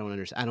 I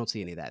don't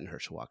see any of that in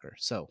Herschel Walker.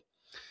 So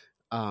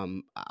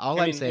I'm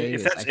saying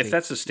if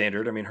that's the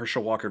standard, I mean,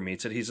 Herschel Walker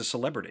meets it. He's a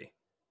celebrity.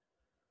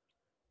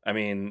 I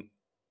mean,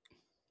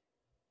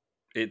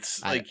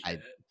 it's like, I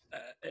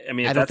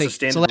don't think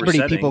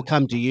celebrity people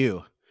come to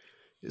you.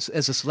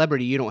 As a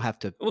celebrity, you don't have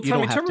to. Well,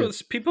 Tommy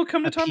Tuberville, people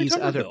come to Tommy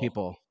Tuberville. Other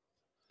people.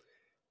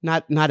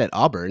 Not at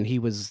Auburn. He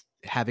was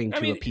having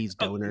to appease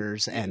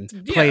donors and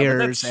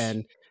players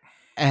and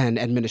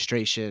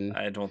administration.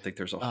 I don't think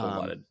there's a whole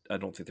lot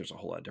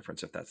of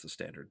difference if that's the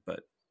standard,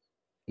 but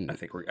I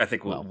think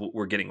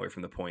we're getting away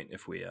from the point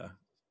if we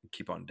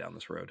keep on down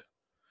this road.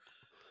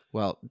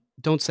 Well,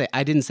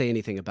 I didn't say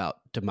anything about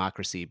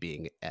democracy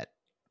being at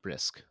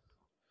risk,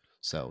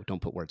 so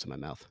don't put words in my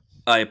mouth.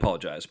 I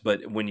apologize,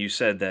 but when you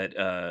said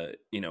that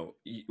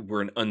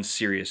we're an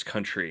unserious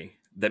country,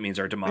 that means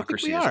our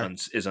democracy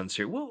is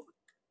unserious. Well,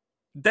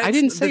 I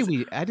didn't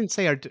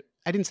say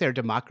our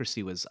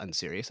democracy was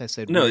unserious. I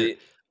said we're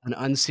an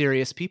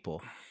unserious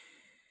people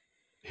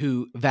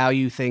who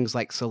value things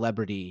like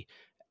celebrity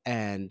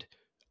and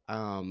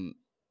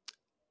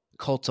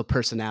cults of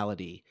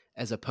personality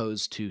as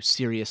opposed to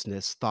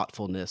seriousness,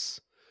 thoughtfulness,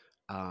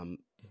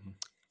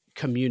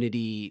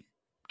 community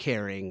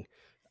caring.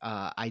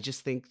 I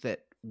just think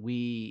that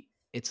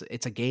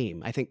it's a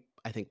game. I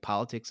think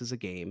politics is a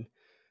game,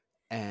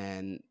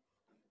 and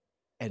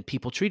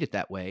people treat it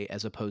that way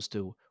as opposed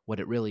to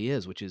what it really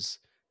is, which is,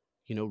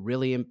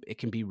 really, it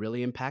can be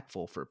really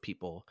impactful for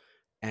people.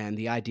 And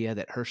the idea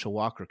that Herschel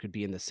Walker could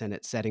be in the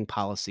Senate setting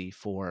policy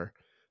for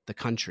the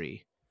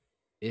country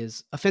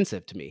is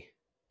offensive to me.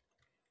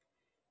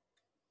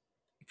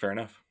 Fair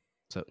enough.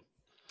 So,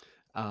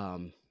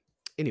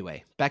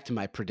 anyway, back to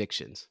my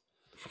predictions.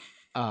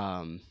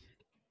 The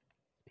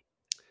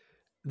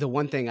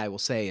one thing I will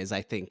say is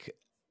I think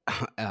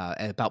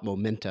about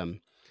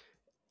momentum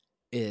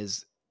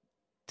is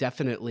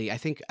definitely, I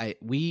think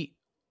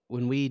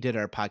when we did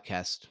our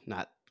podcast,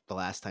 not the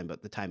last time,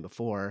 but the time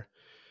before,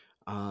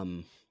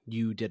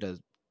 you did a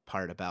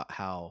part about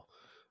how,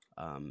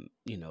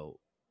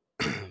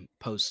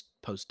 post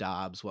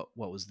Dobbs, what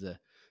was the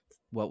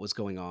what was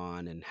going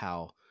on and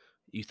how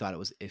you thought it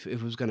was, if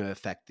it was going to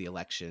affect the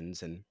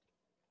elections. And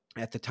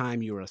at the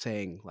time you were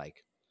saying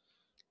like,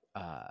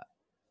 uh,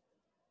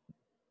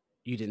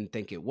 you didn't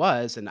think it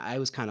was. And I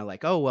was kind of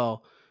like, oh,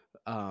 well,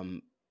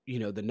 um,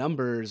 the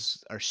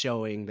numbers are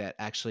showing that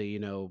actually,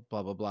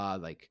 blah, blah, blah,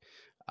 like,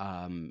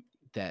 um,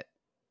 that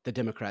the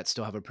Democrats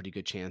still have a pretty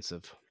good chance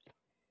of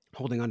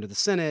holding on to the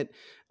Senate,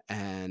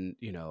 and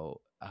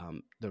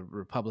the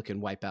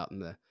Republican wipeout in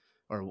the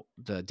or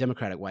the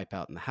Democratic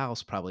wipeout in the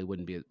House probably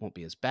won't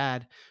be as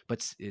bad.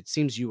 But it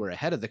seems you were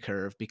ahead of the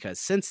curve, because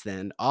since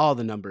then all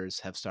the numbers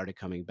have started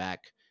coming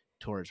back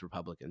towards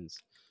Republicans,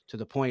 to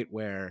the point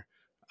where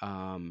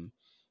um,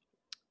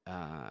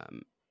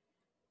 um,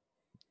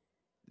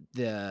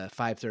 the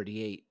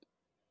 538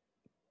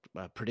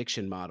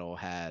 prediction model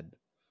had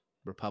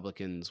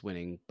Republicans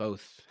winning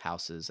both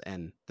houses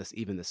and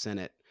even the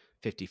Senate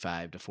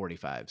 55 to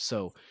 45.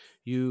 So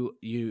you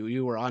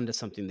were onto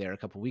something there a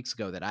couple weeks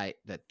ago that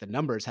the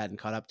numbers hadn't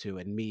caught up to,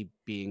 and me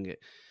being,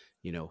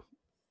 you know,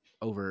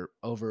 over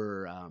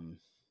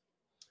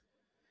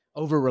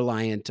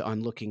reliant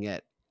on looking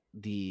at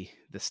the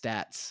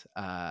stats,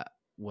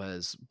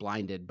 was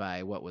blinded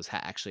by what was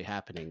actually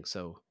happening.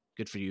 So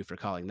good for you for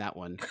calling that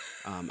one.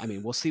 I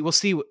mean, we'll see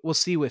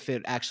if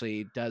it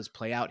actually does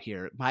play out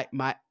here. I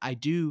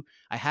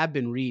have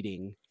been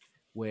reading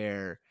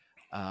where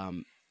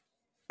um,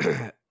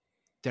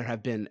 there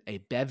have been a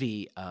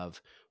bevy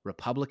of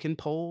Republican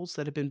polls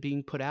that have been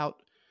being put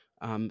out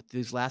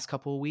these last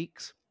couple of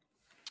weeks.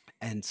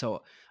 And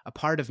so a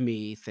part of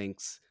me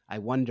thinks, I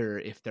wonder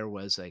if there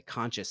was a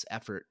conscious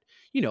effort.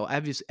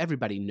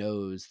 Everybody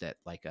knows that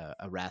like a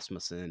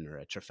Rasmussen or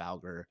a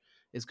Trafalgar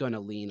is going to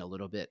lean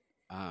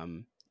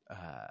um,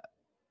 uh,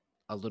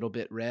 a little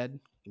bit red,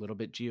 a little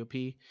bit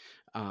GOP.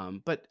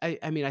 But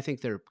I mean, I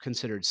think they're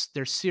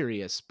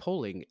serious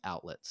polling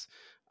outlets.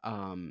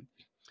 Um,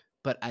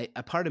 but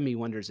a part of me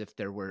wonders if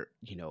there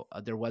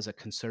was a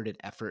concerted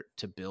effort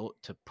to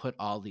put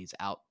all these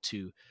out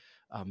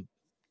um,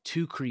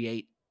 to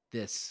create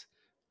this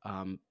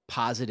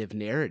positive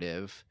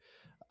narrative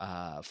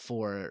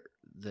for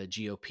the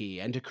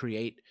GOP, and to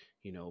create,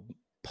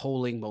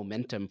 polling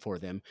momentum for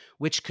them,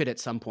 which could at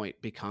some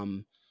point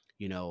become,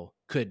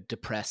 could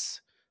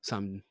depress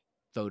some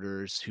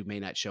voters who may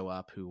not show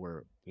up, who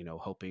were,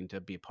 hoping to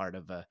be part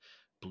of a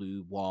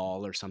blue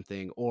wall or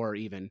something, or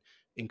even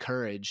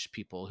encourage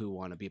people who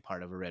want to be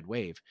part of a red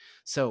wave.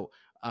 So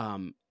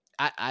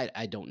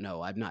I don't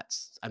know. I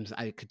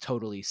could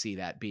totally see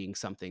that being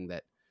something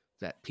that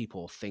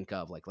people think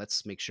of, like,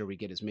 let's make sure we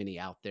get as many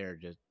out there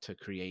to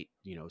create,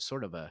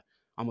 sort of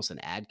almost an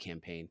ad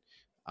campaign.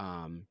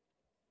 Um,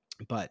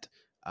 but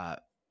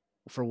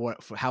for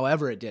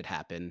however it did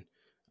happen,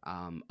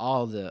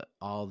 all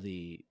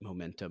the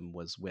momentum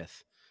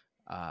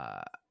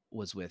uh,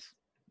 was with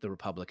the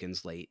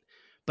Republicans late.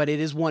 But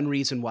it is one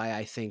reason why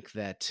I think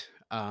that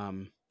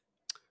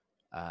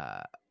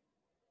uh,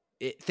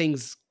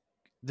 things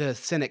the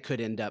Senate could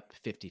end up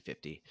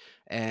 50-50.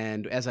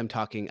 And as I'm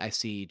talking, I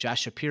see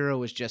Josh Shapiro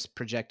was just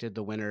projected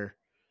the winner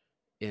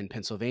in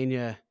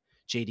Pennsylvania.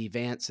 JD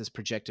Vance is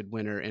projected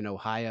winner in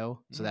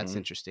Ohio. So that's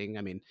interesting.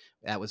 I mean,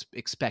 that was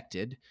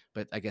expected,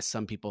 but I guess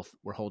some people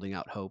were holding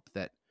out hope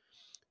that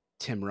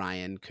Tim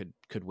Ryan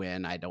could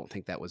win. I don't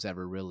think that was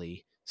ever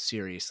really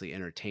seriously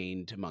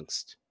entertained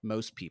amongst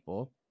most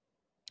people.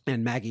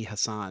 And Maggie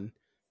Hassan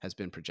has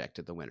been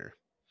projected the winner.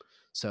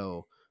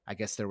 So I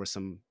guess there were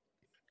some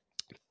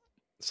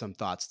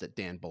thoughts that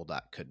Dan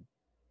Bolduc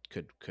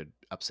could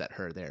upset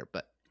her there,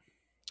 but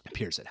it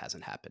appears it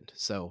hasn't happened.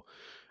 So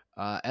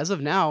as of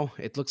now,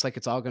 it looks like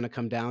it's all going to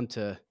come down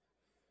to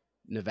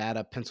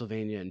Nevada,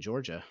 Pennsylvania, and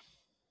Georgia.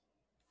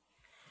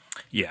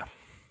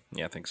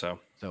 Yeah, I think so.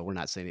 So we're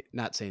not saying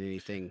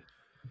anything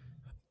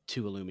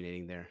too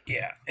illuminating there.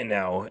 Yeah, and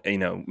now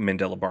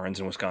Mandela Barnes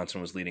in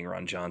Wisconsin was leading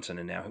Ron Johnson,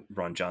 and now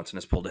Ron Johnson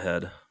has pulled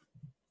ahead.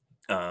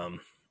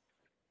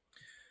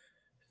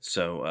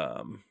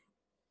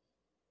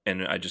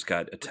 And I just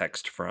got a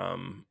text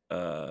from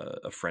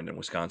a friend in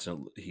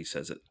Wisconsin. He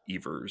says that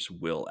Evers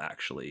will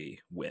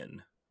actually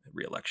win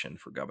re-election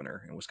for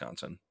governor in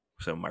Wisconsin.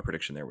 So my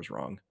prediction there was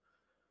wrong.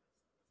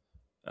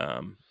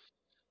 I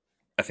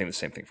think the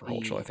same thing for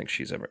Hochul. I think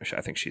she's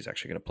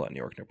actually going to pull out New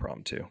York, no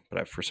problem too.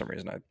 But for some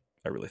reason, I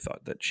really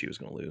thought that she was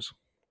going to lose.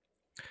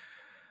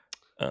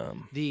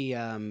 The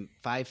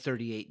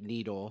 538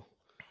 needle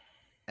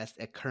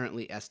it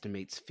currently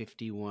estimates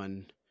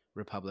 51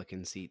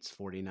 Republican seats,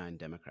 49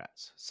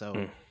 Democrats.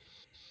 So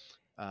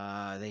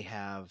they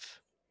have,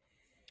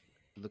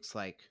 looks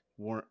like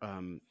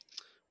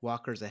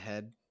Walker's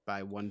ahead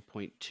by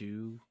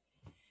 1.2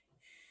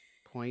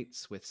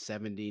 points with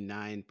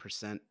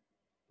 79%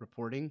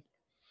 reporting.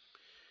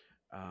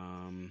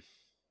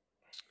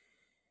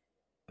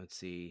 Let's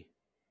see.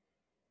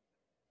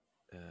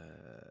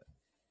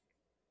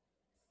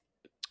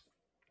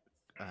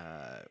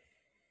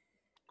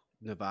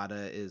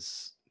 Nevada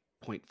is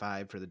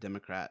 0.5 for the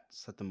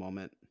Democrats at the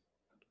moment.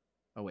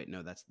 Oh wait,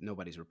 no,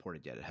 nobody's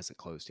reported yet. It hasn't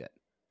closed yet.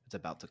 It's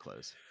about to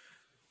close.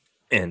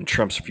 And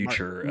Trump's Mark,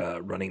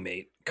 future running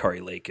mate,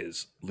 Kari Lake,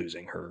 is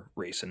losing her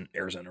race in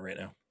Arizona right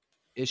now.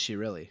 is she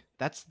really?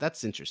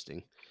 That's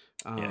interesting.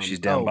 Yeah, she's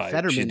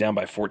Fetterman. down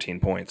by 14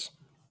 points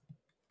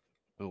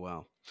Oh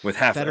wow, with only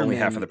half of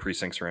Fetterman. the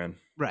precincts are in.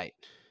 Right,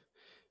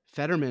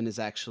 Fetterman is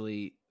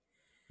actually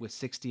with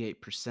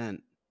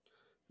 68%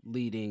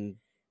 leading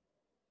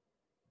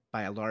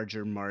by a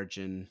larger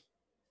margin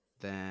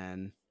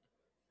than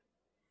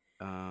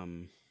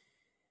um,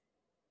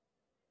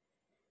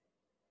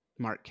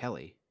 Mark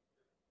Kelly.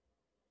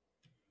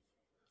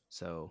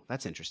 So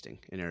that's interesting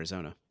in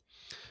Arizona.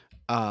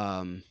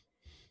 Um,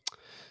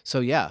 so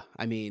yeah,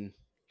 I mean,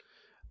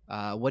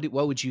 what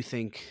would you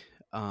think?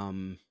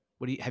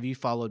 Have you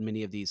followed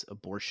many of these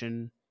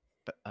abortion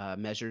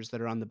measures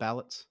that are on the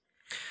ballots?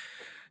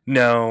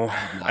 No,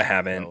 I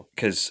have I not. haven't, So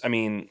because I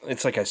mean,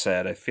 it's like I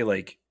said. I feel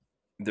like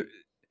the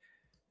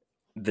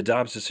the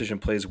Dobbs decision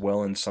plays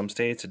well in some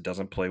states. It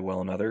doesn't play well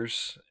in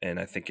others, and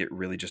I think it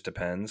really just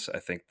depends. I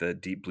think the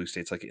deep blue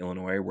states like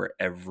Illinois, where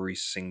every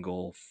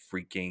single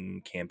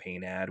freaking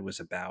campaign ad was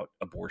about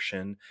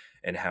abortion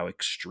and how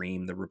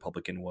extreme the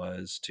Republican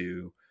was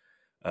to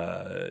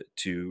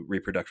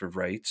reproductive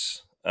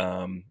rights.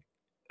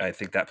 I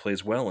think that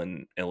plays well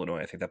in Illinois.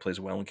 I think that plays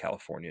well in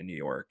California, New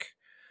York.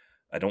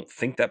 I don't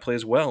think that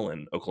plays well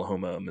in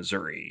Oklahoma,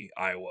 Missouri,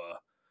 Iowa,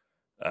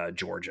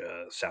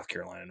 Georgia, South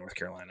Carolina, North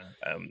Carolina.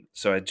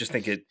 So I just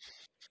think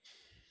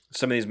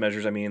some of these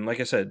measures, I mean, like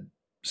I said,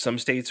 some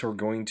states are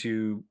going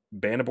to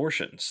ban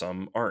abortion,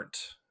 some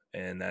aren't.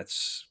 And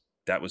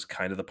that was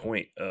kind of the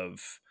point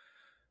of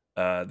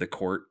the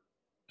court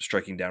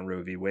striking down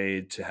Roe v.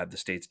 Wade, to have the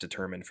states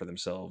determine for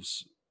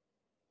themselves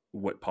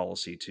what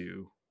policy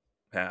to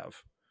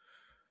have.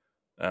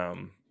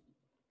 Um,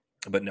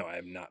 but no, I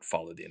have not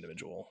followed the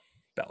individual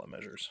ballot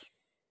measures.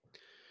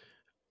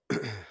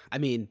 I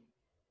mean,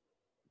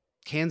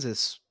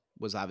 Kansas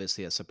was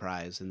obviously a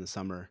surprise in the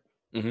summer.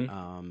 Mm-hmm.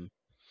 Um,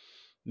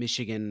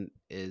 Michigan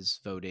is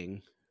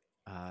voting,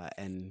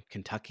 and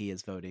Kentucky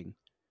is voting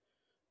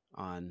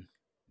on.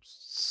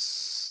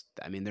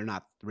 I mean, they're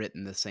not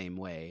written the same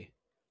way,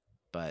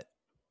 but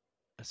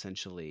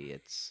essentially,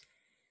 it's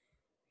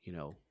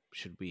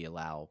should we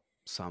allow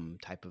some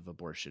type of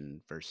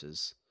abortion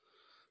versus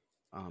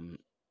um,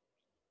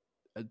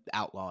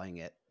 outlawing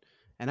it?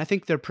 And I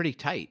think they're pretty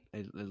tight.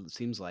 It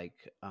seems like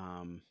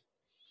uh,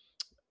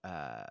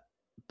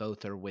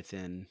 both are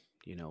within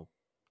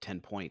 10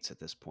 points at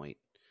this point,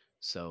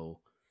 so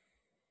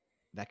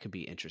that could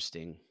be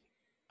interesting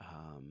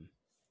um,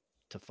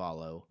 to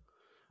follow.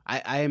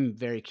 I am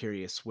very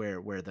curious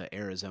where the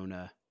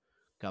Arizona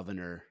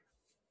governor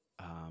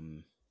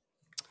um,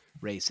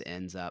 race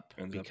ends up,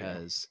 Ends up, yeah.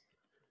 because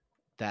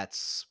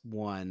that's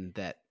one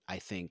that I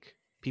think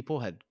people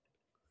had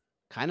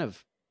kind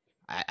of.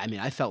 I mean,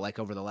 I felt like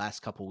over the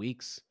last couple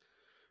weeks,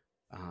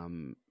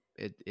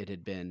 it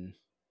had been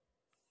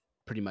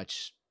pretty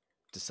much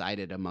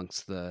decided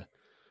amongst the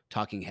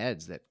talking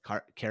heads that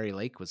Kari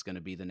Lake was going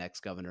to be the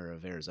next governor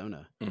of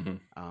Arizona. Mm-hmm.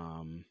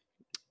 Um,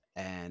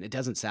 and it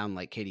doesn't sound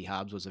like Katie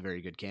Hobbs was a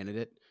very good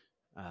candidate.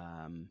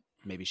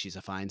 Maybe she's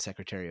a fine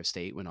Secretary of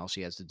State when all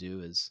she has to do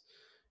is,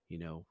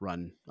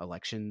 run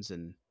elections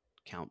and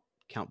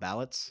count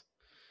ballots.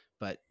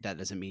 But that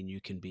doesn't mean you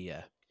can be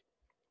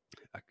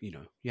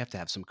you have to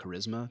have some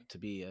charisma to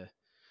be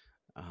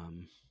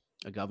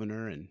a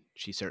governor, and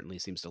she certainly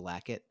seems to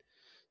lack it.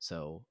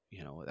 So,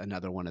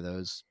 another one of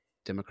those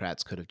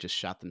Democrats could have just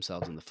shot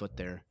themselves in the foot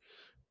there.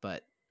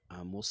 But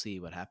we'll see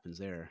what happens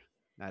there.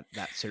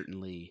 That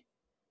certainly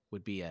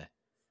would be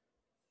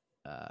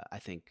I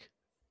think,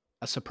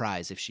 a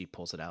surprise if she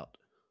pulls it out.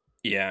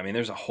 Yeah, I mean,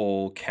 there's a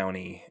whole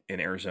county in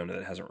Arizona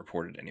that hasn't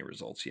reported any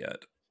results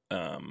yet.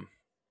 Um,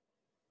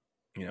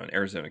 and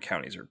Arizona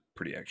counties are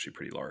actually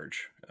pretty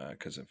large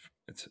because of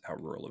it's how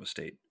rural of a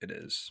state it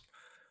is.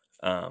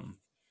 Um,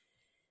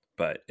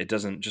 but it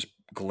doesn't, just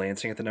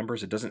glancing at the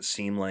numbers, it doesn't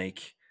seem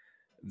like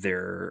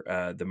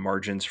the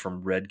margins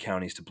from red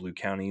counties to blue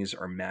counties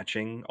are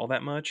matching all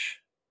that much.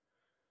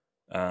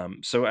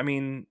 So I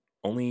mean,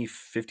 only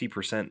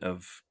 50%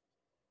 of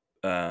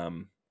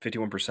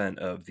 51%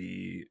 of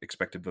the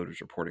expected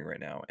voters reporting right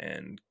now,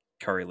 and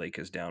Kari Lake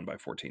is down by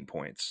 14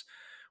 points,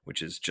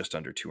 which is just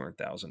under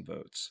 200,000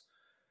 votes.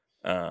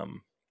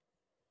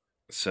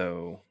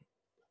 So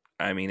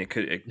I mean, it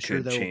I'm sure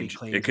could there will be change. It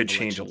claims could of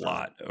change a election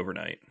fraud. lot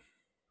overnight.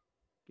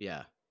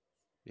 Yeah,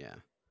 yeah.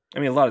 I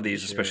mean, a lot of I'm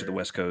these, especially the sure.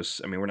 West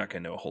Coast, I mean, we're not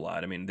going to know a whole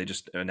lot. I mean, they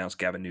just announced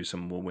Gavin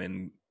Newsom will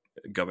win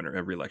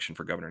re-election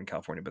for governor in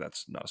California, but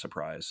that's not a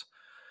surprise.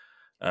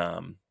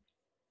 Um,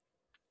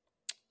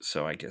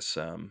 so I guess,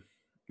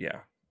 yeah,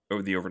 the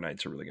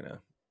overnights are really going to,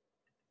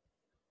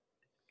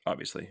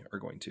 obviously, are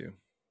going to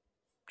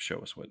show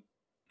us what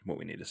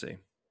we need to see.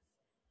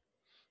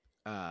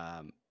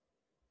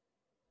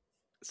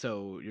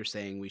 So you're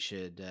saying we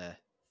should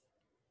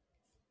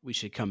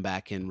come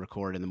back and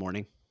record in the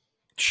morning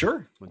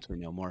Sure, once we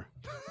know more.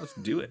 let's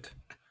do it.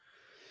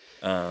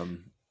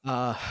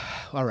 All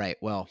right.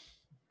 Well,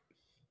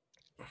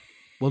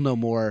 we'll know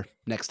more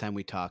next time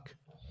we talk.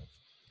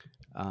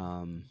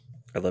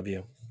 I love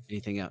you.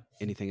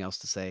 Anything else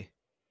to say?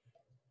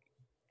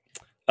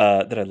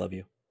 That I love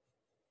you.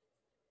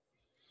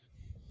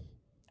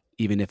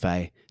 Even if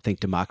I think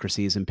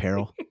democracy is in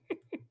peril?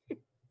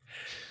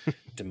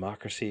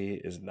 Democracy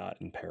is not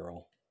in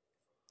peril.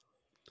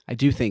 I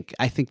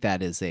think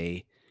that is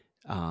a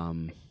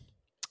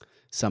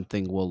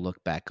something we'll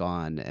look back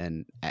on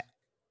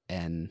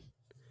and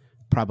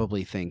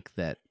probably think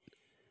that,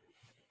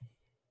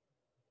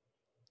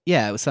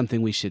 yeah, it was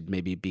something we should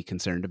maybe be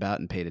concerned about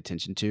and paid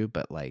attention to,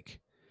 but like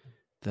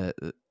the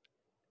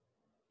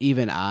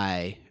even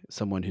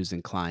someone who's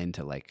inclined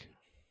to like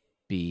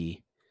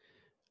be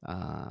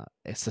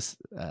it's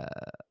just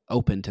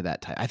open to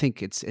that type. I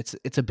think it's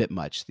a bit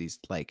much. These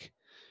like,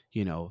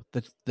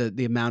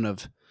 the amount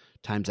of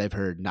times I've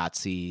heard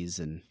Nazis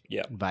and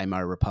Yeah.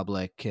 Weimar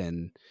Republic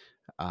and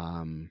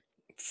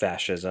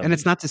Fascism.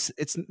 it's not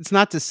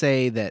to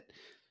say that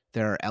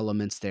there are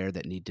elements there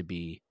that need to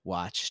be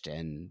watched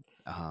and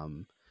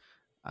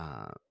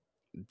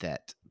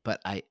but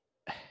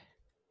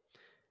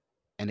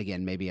and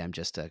again, maybe I'm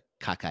just a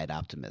cockeyed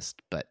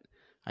optimist, but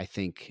I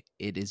think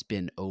it has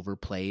been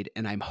overplayed,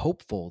 and I'm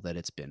hopeful that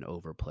it's been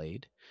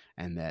overplayed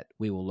and that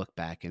we will look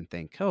back and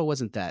think, oh,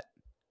 wasn't that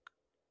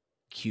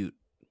cute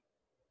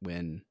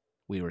when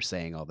we were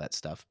saying all that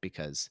stuff,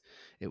 because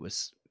it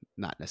was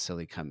not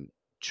necessarily come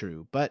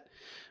true. But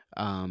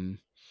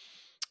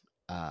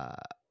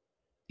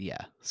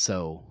yeah,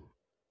 so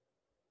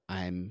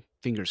I'm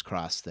fingers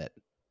crossed that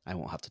I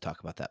won't have to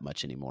talk about that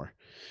much anymore.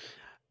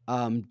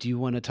 Do you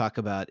want to talk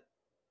about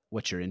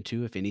what you're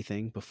into, if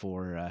anything,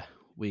 before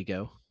we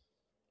go,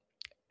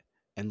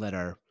 and let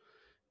our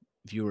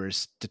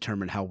viewers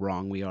determine how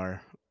wrong we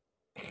are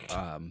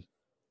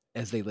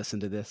as they listen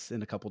to this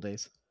in a couple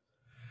days?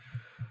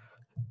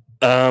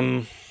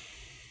 I'm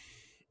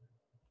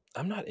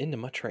not into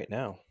much right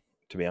now,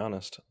 to be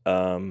honest.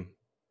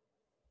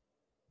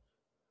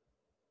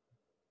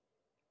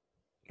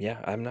 Yeah,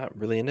 I'm not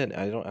really into it.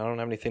 I don't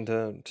have anything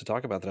to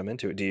talk about that I'm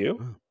into. Do you?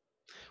 Oh,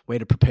 way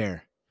to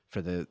prepare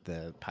for the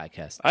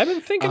podcast. I've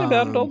been thinking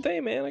about it all day,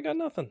 man. I got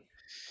nothing.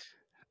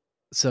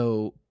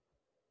 So,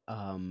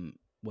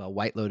 well,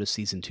 White Lotus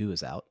season 2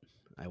 is out.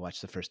 I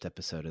watched the first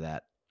episode of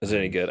that. Is it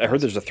any good? I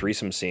heard there's a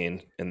threesome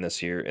scene in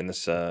this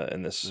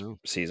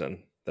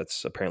season.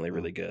 That's apparently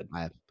really good.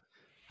 I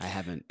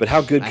haven't. But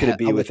how good could it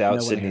be I'll let you without know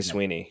when I Sydney hear that.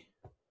 Sweeney?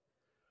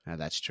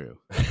 That's true.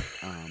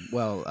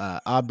 Well,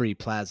 Aubrey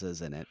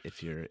Plaza's in it.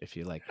 If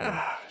you like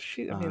her.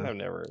 She's all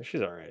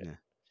right.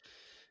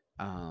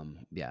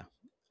 Yeah.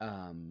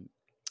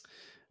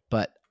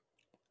 But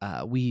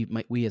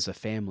we as a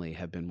family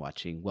have been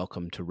watching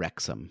Welcome to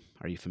Wrexham.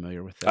 Are you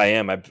familiar with that? I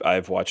am.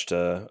 I've watched.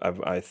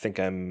 I think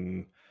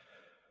I'm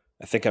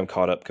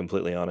caught up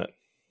completely on it.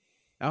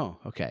 Oh,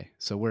 okay.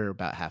 So we're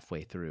about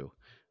halfway through.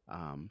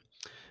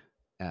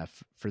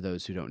 For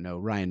those who don't know,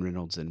 Ryan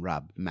Reynolds and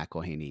Rob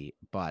McElhenney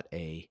bought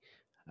a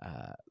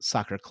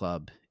soccer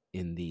club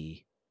in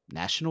the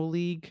National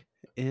League.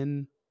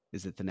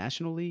 Is it the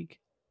National League?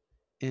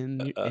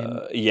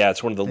 Yeah,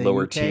 it's one of the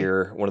lower UK?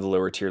 tier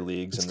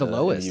leagues. It's in the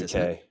lowest, in the UK.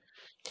 isn't it?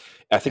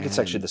 I think it's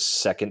actually the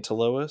second to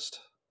lowest.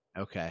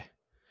 Okay,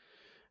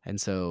 and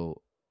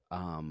so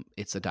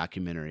it's a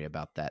documentary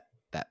about that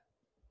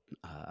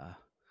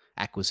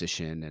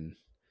acquisition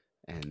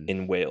and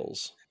in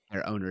Wales,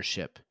 their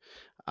ownership.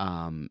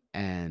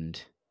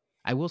 And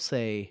I will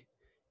say,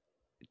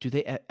 do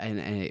they?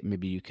 And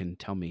maybe you can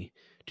tell me.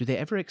 Do they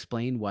ever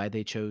explain why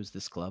they chose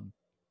this club?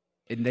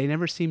 And they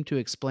never seem to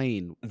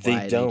explain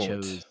why they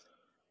chose.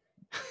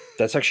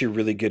 That's actually a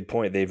really good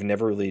point. They've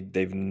never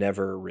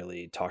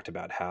really talked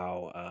about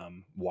how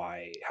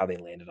they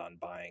landed on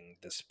buying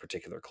this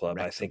particular club.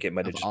 Wrexham, I think it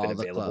might have just been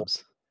available.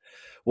 Clubs.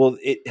 Well,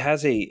 it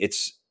has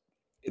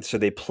so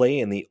they play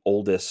in the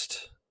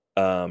oldest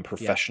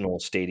professional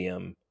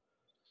stadium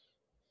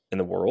in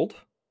the world,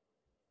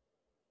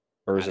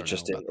 or is it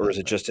just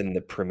in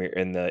the Premier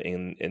in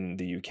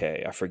the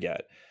UK? I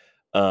forget.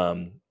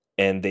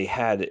 And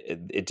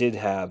it did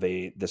have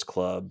this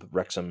club,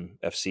 Wrexham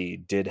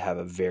FC, did have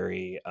a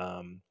very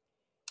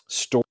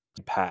storied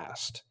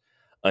past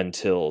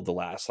until the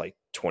last like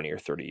 20 or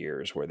 30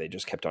 years, where they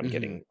just kept on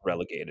getting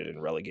relegated,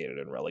 and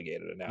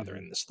now they're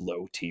in this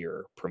low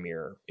tier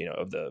Premier,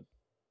 of the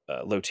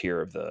low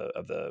tier of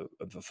the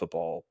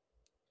football,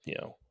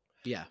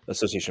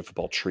 Association of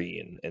Football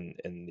tree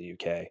in the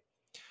UK.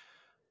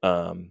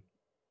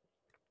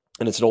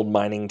 And it's an old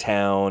mining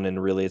town,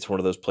 and really it's one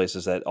of those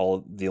places that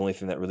the only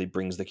thing that really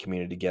brings the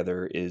community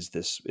together is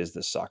this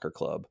soccer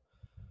club.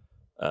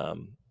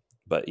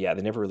 But yeah,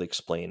 they never really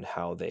explained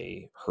how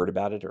they heard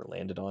about it or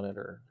landed on it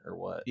or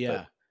what. Yeah.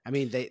 But, I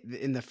mean, they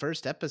in the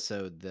first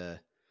episode, the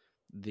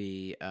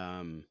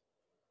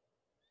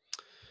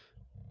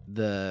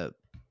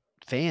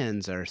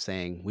fans are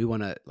saying, we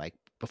want to, like,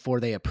 before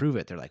they approve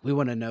it, they're like, we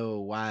want to know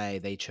why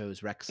they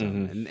chose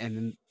Wrexham,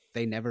 and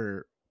they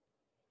never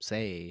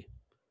say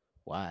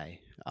why.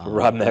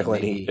 Rob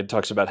McElhenney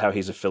talks about how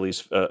he's a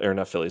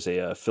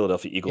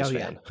Philadelphia Eagles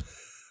fan. Yeah.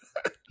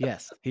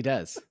 Yes, he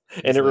does.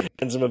 And it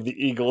reminds him of the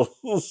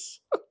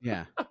Eagles.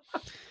 Yeah.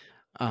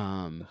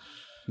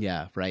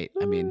 Yeah, right.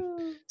 I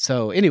mean,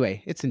 so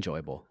anyway, it's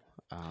enjoyable.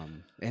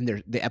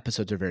 And the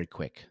episodes are very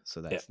quick, so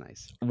Yeah. that's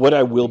nice. What I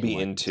So will you can be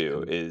watch them as they into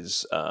come.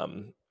 is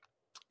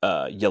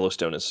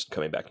Yellowstone is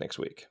coming back next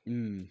week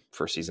Mm,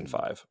 for season mm,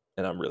 5,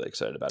 and I'm really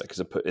excited about it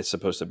because it's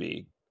supposed to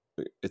be,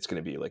 it's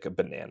going to be like a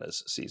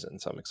bananas season,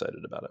 so I'm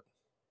excited about it.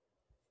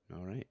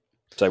 all right.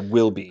 So I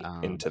will be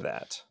Um, into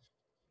that.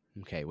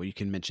 okay, well, you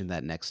can mention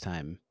that next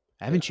time.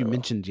 Yeah, Haven't I you will.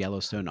 mentioned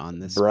Yellowstone on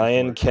this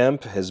Brian before?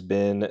 Kemp has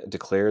been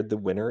declared the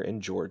winner in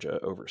Georgia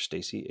over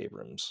Stacey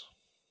Abrams.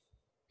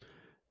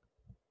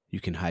 You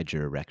can hide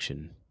your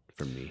erection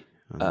from me.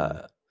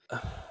 Uh,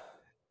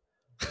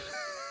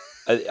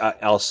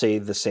 I'll say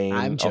the same.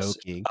 I'm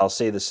joking. I'll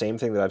say the same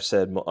thing that I've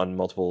said on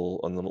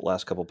the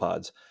last couple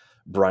pods.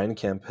 Brian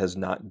Kemp has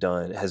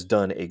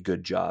done a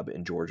good job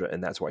in Georgia,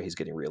 and that's why he's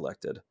getting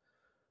reelected.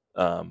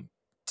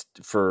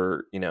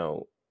 For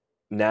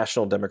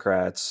national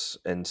Democrats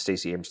and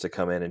Stacey Abrams to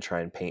come in and try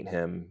and paint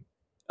him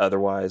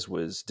otherwise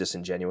was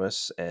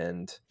disingenuous,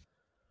 and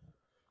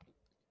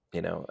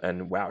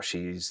wow,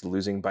 she's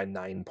losing by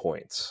 9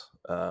 points.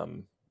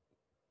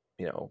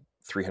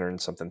 300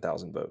 and something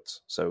thousand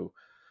votes. So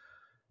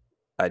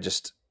I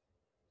just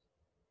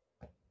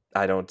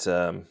I don't.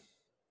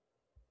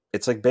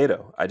 It's like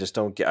Beto. I just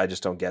don't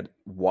get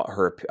what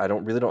her. I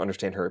don't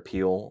understand her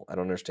appeal. I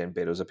don't understand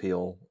Beto's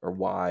appeal or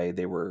why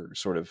they were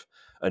sort of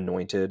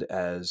anointed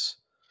as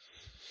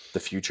the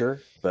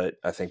future. But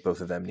I think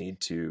both of them need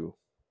to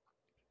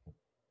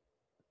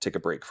take a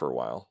break for a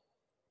while.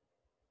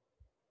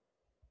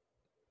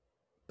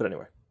 But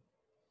anyway,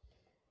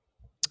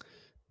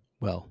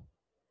 Well,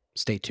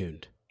 stay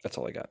tuned. that's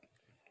all I got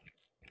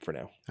for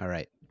now. All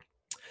right,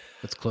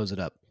 let's close it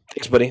up.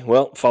 Thanks, buddy.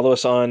 Well, follow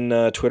us on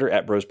Twitter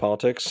at Bros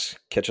Politics.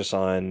 Catch us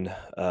on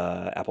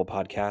Apple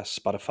Podcasts,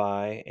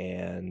 Spotify,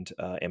 and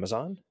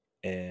Amazon.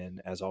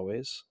 And as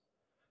always,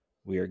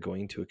 we are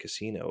going to a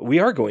casino. We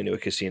are going to a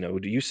casino.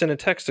 You sent a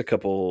text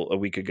a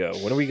week ago.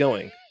 When are we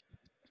going?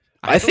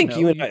 I don't know.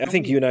 You I tell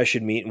think me. you and I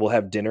should meet, and we'll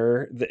have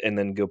dinner and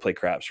then go play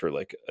craps for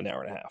like an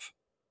hour and a half.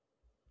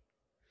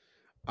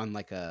 On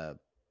like a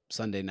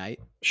Sunday night.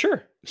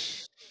 Sure.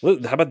 Well,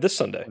 how about this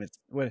Sunday?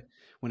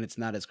 When it's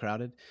not as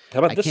crowded. How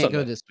about I this can't go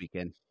Sunday? this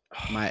weekend.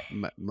 My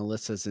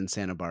Melissa's in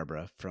Santa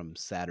Barbara from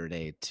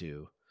Saturday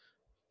to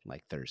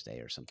like Thursday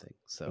or something.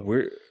 So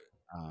We're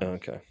um,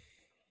 okay.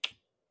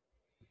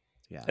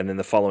 yeah. And then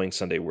the following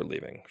Sunday, we're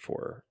leaving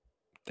for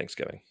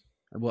Thanksgiving.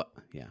 Well,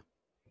 yeah.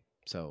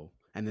 So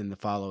and then the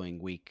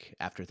following week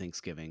after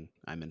Thanksgiving,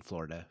 I'm in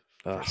Florida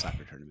for a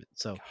soccer tournament.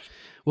 So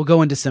we'll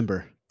go in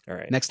December. All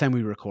right. Next time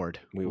we record,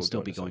 We will we'll still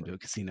go in be going December. to a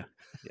casino.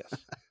 Yes.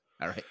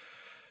 All right.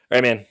 All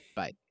right, man.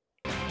 Bye.